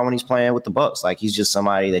profile when he's playing with the Bucks. Like, he's just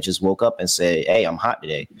somebody that just woke up and said, "Hey, I'm hot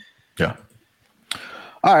today." Yeah.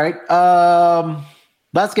 All right.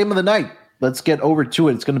 Last game of the night. Let's get over to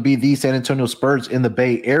it. It's going to be the San Antonio Spurs in the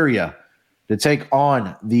Bay Area to take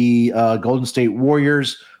on the Golden State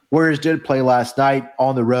Warriors. Warriors did play last night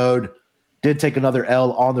on the road, did take another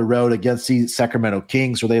L on the road against the Sacramento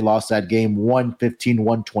Kings, where they lost that game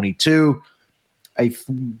 115-122. I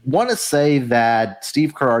want to say that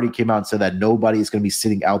Steve Kerr already came out and said that nobody is going to be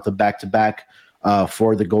sitting out the back-to-back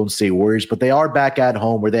for the Golden State Warriors, but they are back at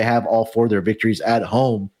home where they have all 4 of their victories at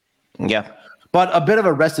home. Yeah. But a bit of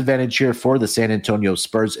a rest advantage here for the San Antonio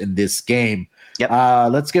Spurs in this game. Yep.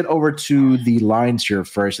 Let's get over to the lines here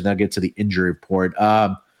first, and then I'll get to the injury report.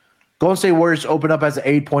 Golden State Warriors open up as an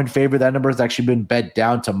 8-point favorite. That number has actually been bet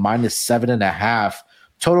down to -7.5.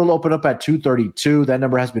 Total open up at 232. That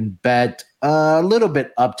number has been bet a little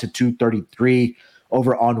bit up to 233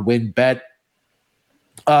 over on WinBet.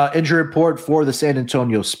 Injury report for the San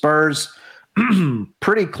Antonio Spurs.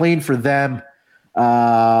 Pretty clean for them.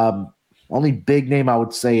 Only big name I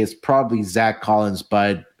would say is probably Zach Collins,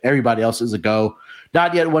 but everybody else is a go.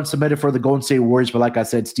 Not yet one submitted for the Golden State Warriors, but like I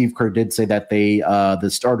said, Steve Kerr did say that the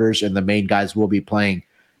starters and the main guys will be playing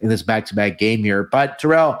in this back-to-back game here. But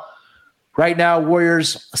Terrell, right now,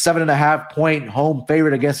 Warriors 7.5-point home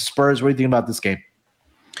favorite against the Spurs. What do you think about this game?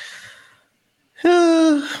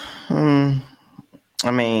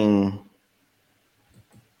 I mean,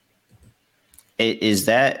 is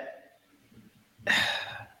that?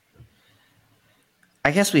 I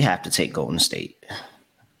guess we have to take Golden State,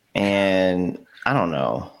 and I don't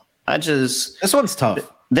know. This one's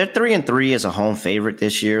tough. They're 3-3 as a home favorite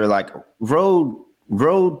this year. Like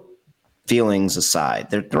road feelings aside,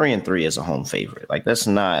 they're 3-3 as a home favorite. Like that's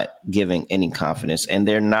not giving any confidence, and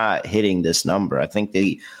they're not hitting this number. I think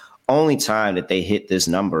the only time that they hit this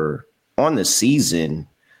number on the season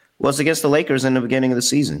was against the Lakers in the beginning of the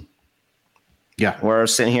season. Yeah, we're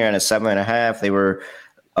sitting here at a 7.5. They were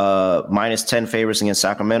 -10 favorites against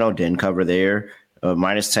Sacramento, didn't cover there.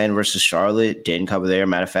 -10 versus Charlotte, didn't cover there.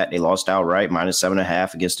 Matter of fact, they lost outright.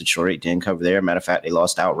 -7.5 against Detroit, didn't cover there. Matter of fact, they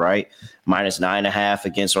lost outright. -9.5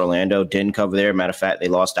 against Orlando, didn't cover there. Matter of fact, they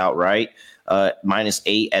lost outright.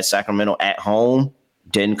 -8 at Sacramento at home,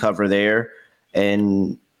 didn't cover there.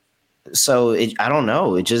 And so I don't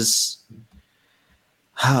know. It just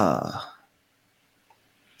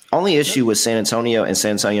only issue with San Antonio and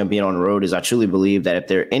San Antonio being on the road is I truly believe that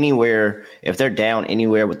if they're down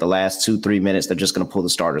anywhere with the last 2-3 minutes, they're just going to pull the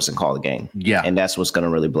starters and call the game. Yeah. And that's what's going to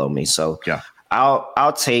really blow me. So yeah,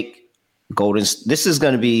 I'll take Golden. This is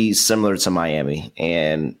going to be similar to Miami,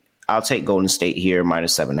 and I'll take Golden State here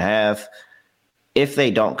 -7.5. If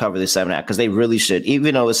they don't cover the 7.5, because they really should,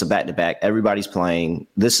 even though it's a back-to-back, everybody's playing.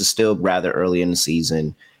 This is still rather early in the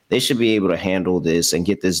season. They should be able to handle this and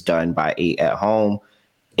get this done by 8 at home.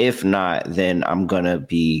 If not, then I'm going to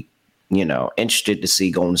be, interested to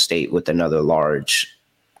see Golden State with another large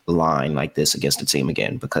line like this against the team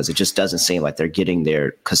again, because it just doesn't seem like they're getting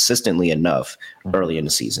there consistently enough early in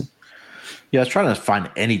the season. Yeah, I was trying to find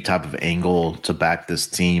any type of angle to back this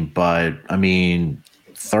team, but I mean,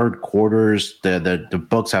 third quarters, the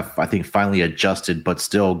books have, I think, finally adjusted, but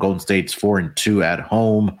still Golden State's 4-2 at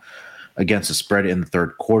home against the spread in the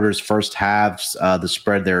third quarters. First halves, the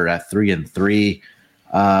spread they're at 3-3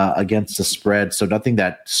 against the spread, so nothing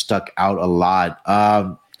that stuck out a lot.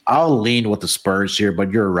 I'll lean with the Spurs here,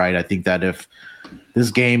 but you're right. I think that if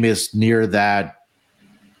this game is near that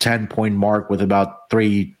 10-point mark with about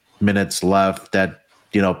 3 minutes left, that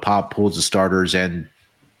Pop pulls the starters and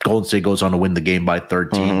Golden State goes on to win the game by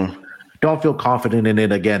 13. Don't feel confident in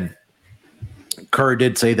it. Again, Kerr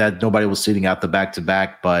did say that nobody was sitting out the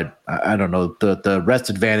back-to-back, but I don't know. The rest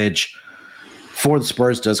advantage for the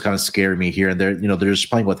Spurs does kind of scare me here. And they're just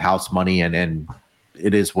playing with house money, and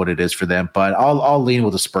it is what it is for them. But I'll lean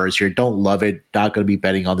with the Spurs here. Don't love it. Not going to be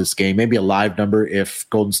betting on this game. Maybe a live number if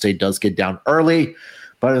Golden State does get down early.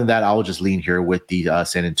 But other than that, I'll just lean here with the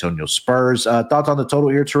San Antonio Spurs. Thoughts on the total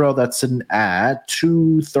here, Terrell? That's sitting at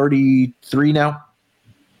 233 now.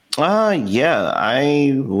 Yeah,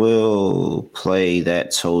 I will play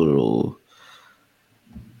that total.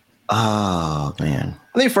 Oh man,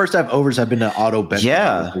 I think first half overs have been an auto bet.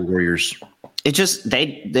 Yeah, for the Warriors. It just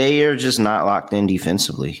they are just not locked in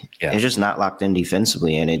defensively. Yeah. They're just not locked in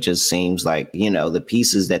defensively, and it just seems like the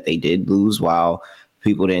pieces that they did lose, while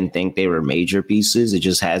people didn't think they were major pieces, it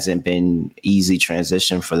just hasn't been easy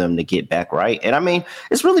transition for them to get back right. And I mean,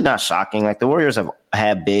 it's really not shocking. Like the Warriors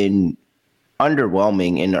have been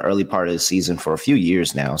underwhelming in the early part of the season for a few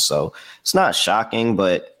years now, so it's not shocking.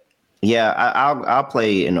 But yeah, I'll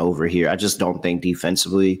play an over here. I just don't think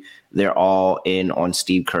defensively they're all in on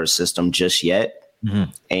Steve Kerr's system just yet.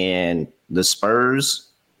 And the Spurs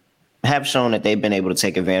have shown that they've been able to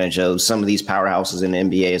take advantage of some of these powerhouses in the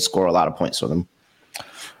NBA and score a lot of points for them.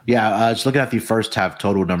 Yeah, just looking at the first half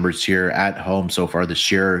total numbers here at home so far this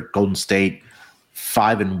year, Golden State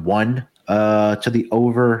 5-1 to the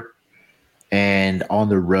over, and on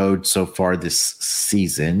the road so far this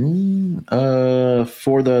season.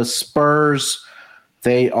 For the Spurs,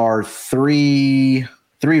 they are 3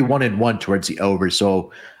 1-1 towards the over.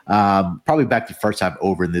 So probably back to first half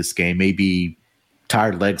over in this game. Maybe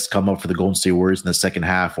tired legs come up for the Golden State Warriors in the second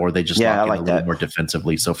half, or they just lock in a little more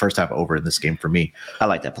defensively. So first half over in this game for me. I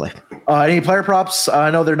like that play. Any player props? I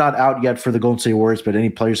know they're not out yet for the Golden State Warriors, but any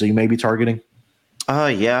players that you may be targeting?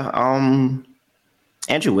 Andrew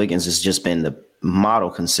Wiggins has just been the model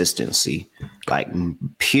consistency, like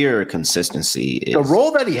pure consistency. The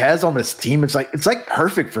role that he has on this team, it's like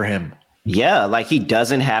perfect for him. Yeah, like he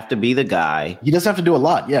doesn't have to be the guy. He doesn't have to do a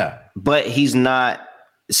lot, yeah. But he's not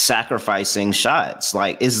sacrificing shots.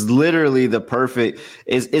 Like it's literally the perfect.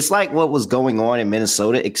 It's like what was going on in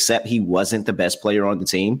Minnesota, except he wasn't the best player on the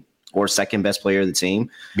team or second best player of the team.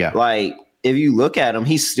 Yeah, like if you look at him,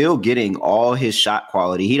 he's still getting all his shot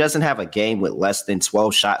quality. He doesn't have a game with less than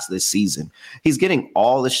 12 shots this season. He's getting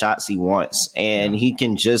all the shots he wants, and he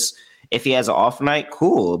can just, if he has an off night,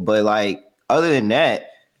 cool. But like other than that,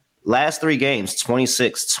 last 3 games,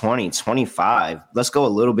 26, 20, 25. Let's go a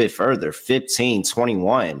little bit further, 15,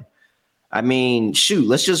 21. I mean, shoot,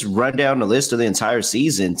 let's just run down the list of the entire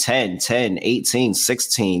season. 10, 10, 18,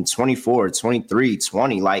 16, 24, 23,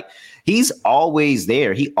 20. Like, he's always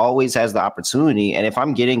there. He always has the opportunity. And if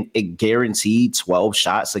I'm getting a guaranteed 12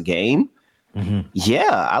 shots a game,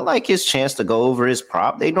 yeah, I like his chance to go over his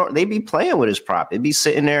prop. They be playing with his prop. They'd be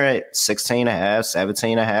sitting there at 16 and a half,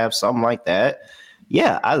 17 and a half, something like that.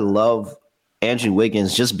 Yeah, I love Andrew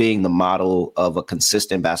Wiggins just being the model of a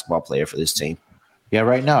consistent basketball player for this team. Yeah,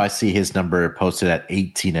 right now I see his number posted at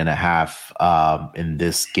 18 and a half in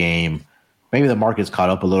this game. Maybe the market's caught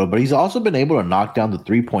up a little, but he's also been able to knock down the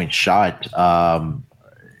 3-point shot,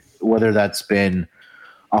 whether that's been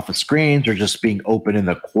off of screens or just being open in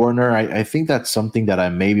the corner. I think that's something that I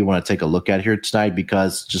maybe want to take a look at here tonight,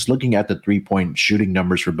 because just looking at the 3-point shooting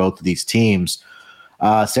numbers for both of these teams,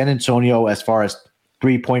 San Antonio, as far as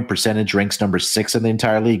 3-point percentage, ranks number 6 in the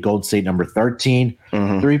entire league. Golden State number 13.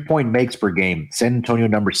 3-point makes per game, San Antonio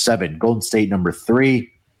number 7. Golden State number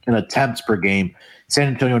 3. And attempts per game, San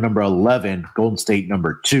Antonio number 11. Golden State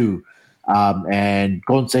number 2. And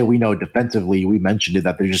Golden State, we know defensively, we mentioned it,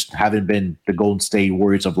 that they just haven't been the Golden State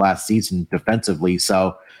Warriors of last season defensively.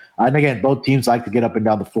 So, and again, both teams like to get up and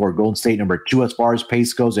down the floor. Golden State number 2 as far as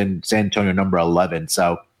pace goes, and San Antonio number 11.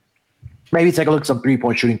 So maybe take a look at some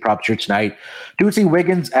 3-point shooting props here tonight. Do see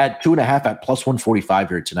Wiggins at 2.5 at plus 145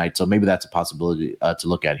 here tonight. So maybe that's a possibility to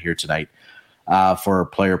look at here tonight for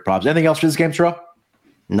player props. Anything else for this game, Terrell?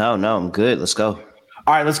 No, I'm good. Let's go.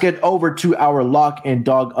 All right, let's get over to our lock and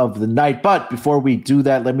dog of the night. But before we do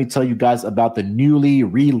that, let me tell you guys about the newly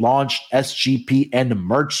relaunched SGPN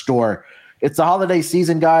merch store. It's the holiday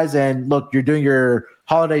season, guys, and look, you're doing your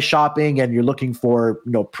holiday shopping and you're looking for,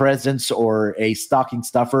 presents or a stocking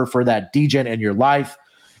stuffer for that DGen in your life.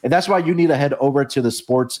 And that's why you need to head over to the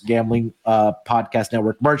Sports Gambling Podcast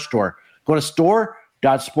Network merch store. Go to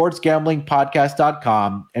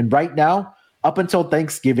store.sportsgamblingpodcast.com. And right now, up until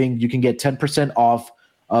Thanksgiving, you can get 10% off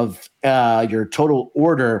of your total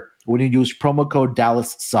order when you use promo code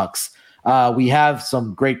DallasSucks. We have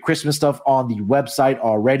some great Christmas stuff on the website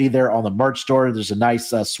already there on the merch store. There's a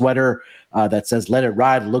nice sweater that says Let It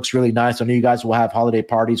Ride. It looks really nice. I know you guys will have holiday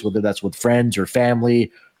parties, whether that's with friends or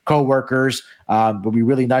family, coworkers. But it'd be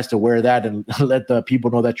really nice to wear that and let the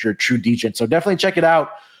people know that you're a true DJ. So definitely check it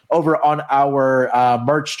out over on our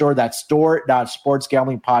merch store. That's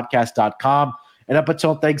store.sportsgamblingpodcast.com. And up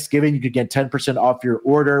until Thanksgiving, you could get 10% off your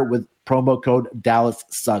order with promo code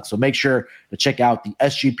DallasSucks. So make sure to check out the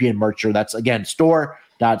SGPN merch store. That's, again,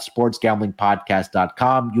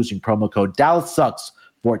 store.sportsgamblingpodcast.com using promo code DallasSucks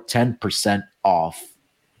for 10% off.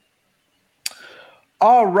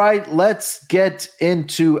 All right, let's get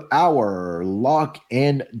into our lock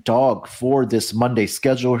and dog for this Monday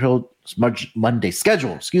schedule. Here,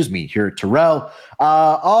 Terrell.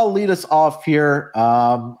 I'll lead us off here.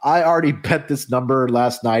 I already bet this number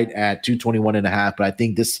last night at 221.5, but I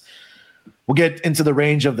think this will get into the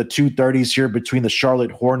range of the 230s here between the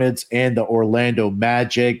Charlotte Hornets and the Orlando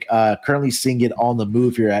Magic. Currently seeing it on the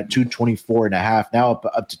move here at 224.5, now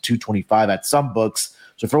up to 225 at some books.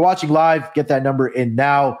 So if you're watching live, get that number in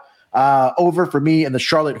now. Over for me and the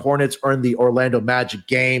Charlotte Hornets or in the Orlando Magic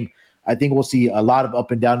game. I think we'll see a lot of up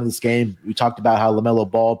and down in this game. We talked about how LaMelo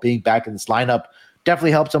Ball being back in this lineup definitely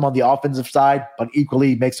helps him on the offensive side, but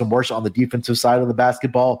equally makes him worse on the defensive side of the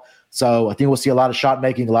basketball. So I think we'll see a lot of shot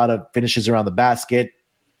making, a lot of finishes around the basket,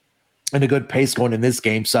 and a good pace going in this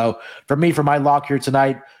game. So for me, for my lock here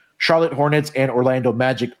tonight, Charlotte Hornets and Orlando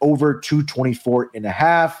Magic over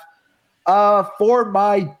 224.5. For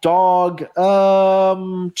my dog,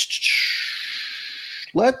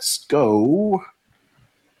 let's go.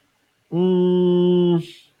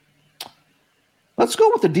 Let's Let's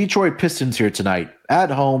go with the Detroit Pistons here tonight.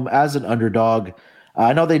 At home, as an underdog.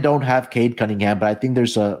 I know they don't have Cade Cunningham, but I think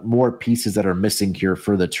there's more pieces that are missing here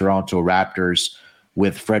for the Toronto Raptors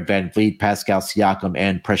with Fred VanVleet, Pascal Siakam,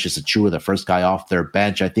 and Precious Achiuwa, the first guy off their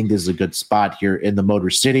bench. I think this is a good spot here in the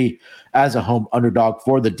Motor City as a home underdog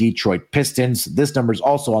for the Detroit Pistons. This number is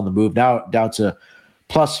also on the move now, down to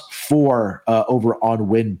 +4 over on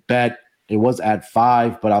WinBet. It was at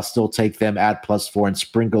 5, but I'll still take them at +4 and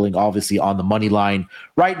sprinkling obviously on the money line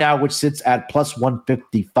right now, which sits at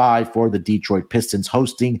 +155 for the Detroit Pistons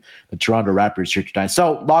hosting the Toronto Raptors here tonight.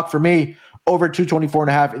 So lock for me over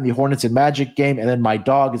 224.5 in the Hornets and Magic game. And then my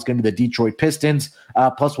dog is going to be the Detroit Pistons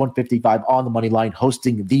 +155 on the money line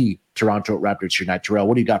hosting the Toronto Raptors here tonight. Terrell,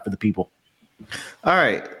 what do you got for the people? All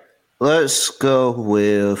right, let's go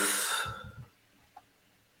with,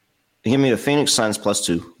 give me the Phoenix Suns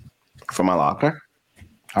 +2. For my lock. Okay.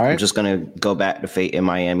 All right. I'm just going to go back to fate in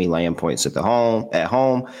Miami, laying points at home. I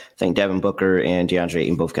think Devin Booker and DeAndre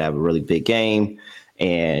Ayton both could have a really big game.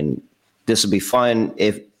 And this would be fun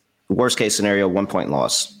if worst case scenario, 1 point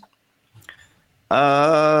loss.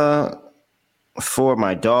 For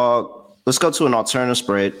my dog, let's go to an alternative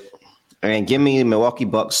spread and give me the Milwaukee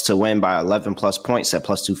Bucks to win by 11 plus points at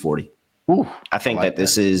 +240. Ooh, I think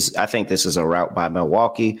this is a route by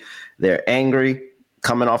Milwaukee. They're angry,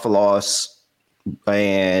 coming off a loss,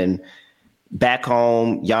 and back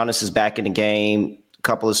home, Giannis is back in the game. A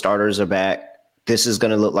couple of starters are back. This is going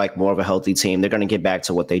to look like more of a healthy team. They're going to get back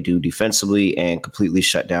to what they do defensively and completely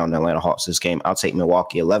shut down the Atlanta Hawks this game. I'll take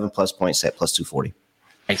Milwaukee 11 plus points at +240.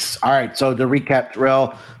 Nice. All right. So to recap,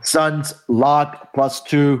 Terrell, Suns lock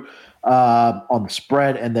 +2 on the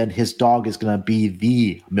spread, and then his dog is going to be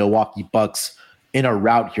the Milwaukee Bucks in a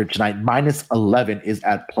route here tonight. -11 is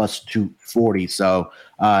at +240. So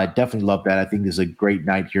definitely love that. I think this is a great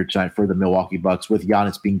night here tonight for the Milwaukee Bucks with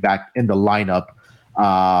Giannis being back in the lineup.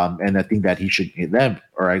 And I think that he should, them,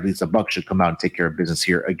 or at least the Bucks should come out and take care of business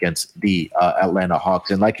here against the Atlanta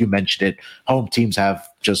Hawks. And like you mentioned it, home teams have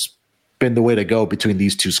just been the way to go between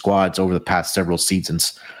these two squads over the past several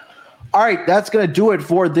seasons. All right, that's going to do it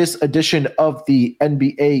for this edition of the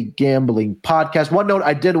NBA Gambling Podcast. One note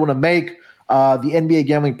I did want to make, the NBA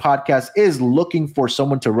Gambling Podcast is looking for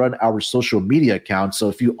someone to run our social media account. So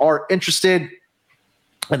if you are interested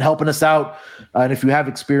in helping us out, and if you have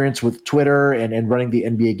experience with Twitter and running the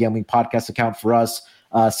NBA Gambling Podcast account for us,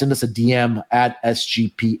 send us a DM at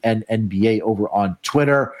SGPNNBA over on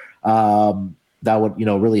Twitter. That would,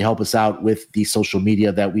 really help us out with the social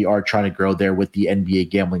media that we are trying to grow there with the NBA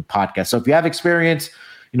Gambling Podcast. So if you have experience,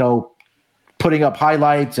 putting up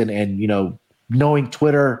highlights and knowing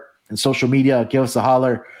Twitter and social media, give us a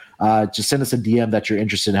holler. Just send us a DM that you're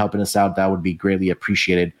interested in helping us out. That would be greatly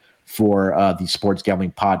appreciated for the Sports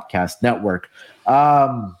Gambling Podcast Network.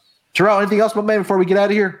 Terrell, anything else, my man, before we get out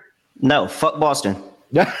of here? No, fuck Boston.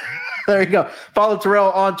 There you go. Follow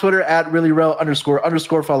Terrell on Twitter at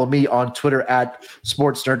 @reallyRel__. Follow me on Twitter at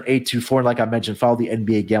SportsNerd824. And like I mentioned, follow the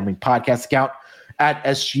NBA Gambling Podcast account at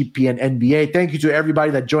SGPNNBA. Thank you to everybody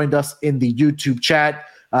that joined us in the YouTube chat.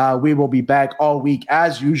 We will be back all week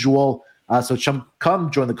as usual. So come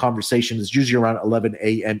join the conversation. It's usually around 11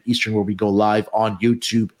 a.m. Eastern where we go live on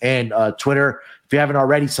YouTube and Twitter. If you haven't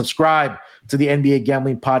already, subscribe to the NBA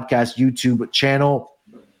Gambling Podcast YouTube channel.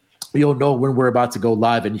 You'll know when we're about to go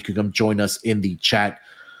live, and you can come join us in the chat.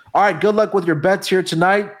 All right, good luck with your bets here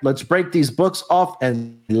tonight. Let's break these books off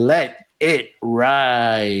and let it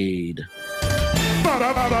ride.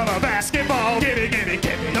 Basketball, give me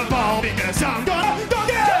the ball because I'm gonna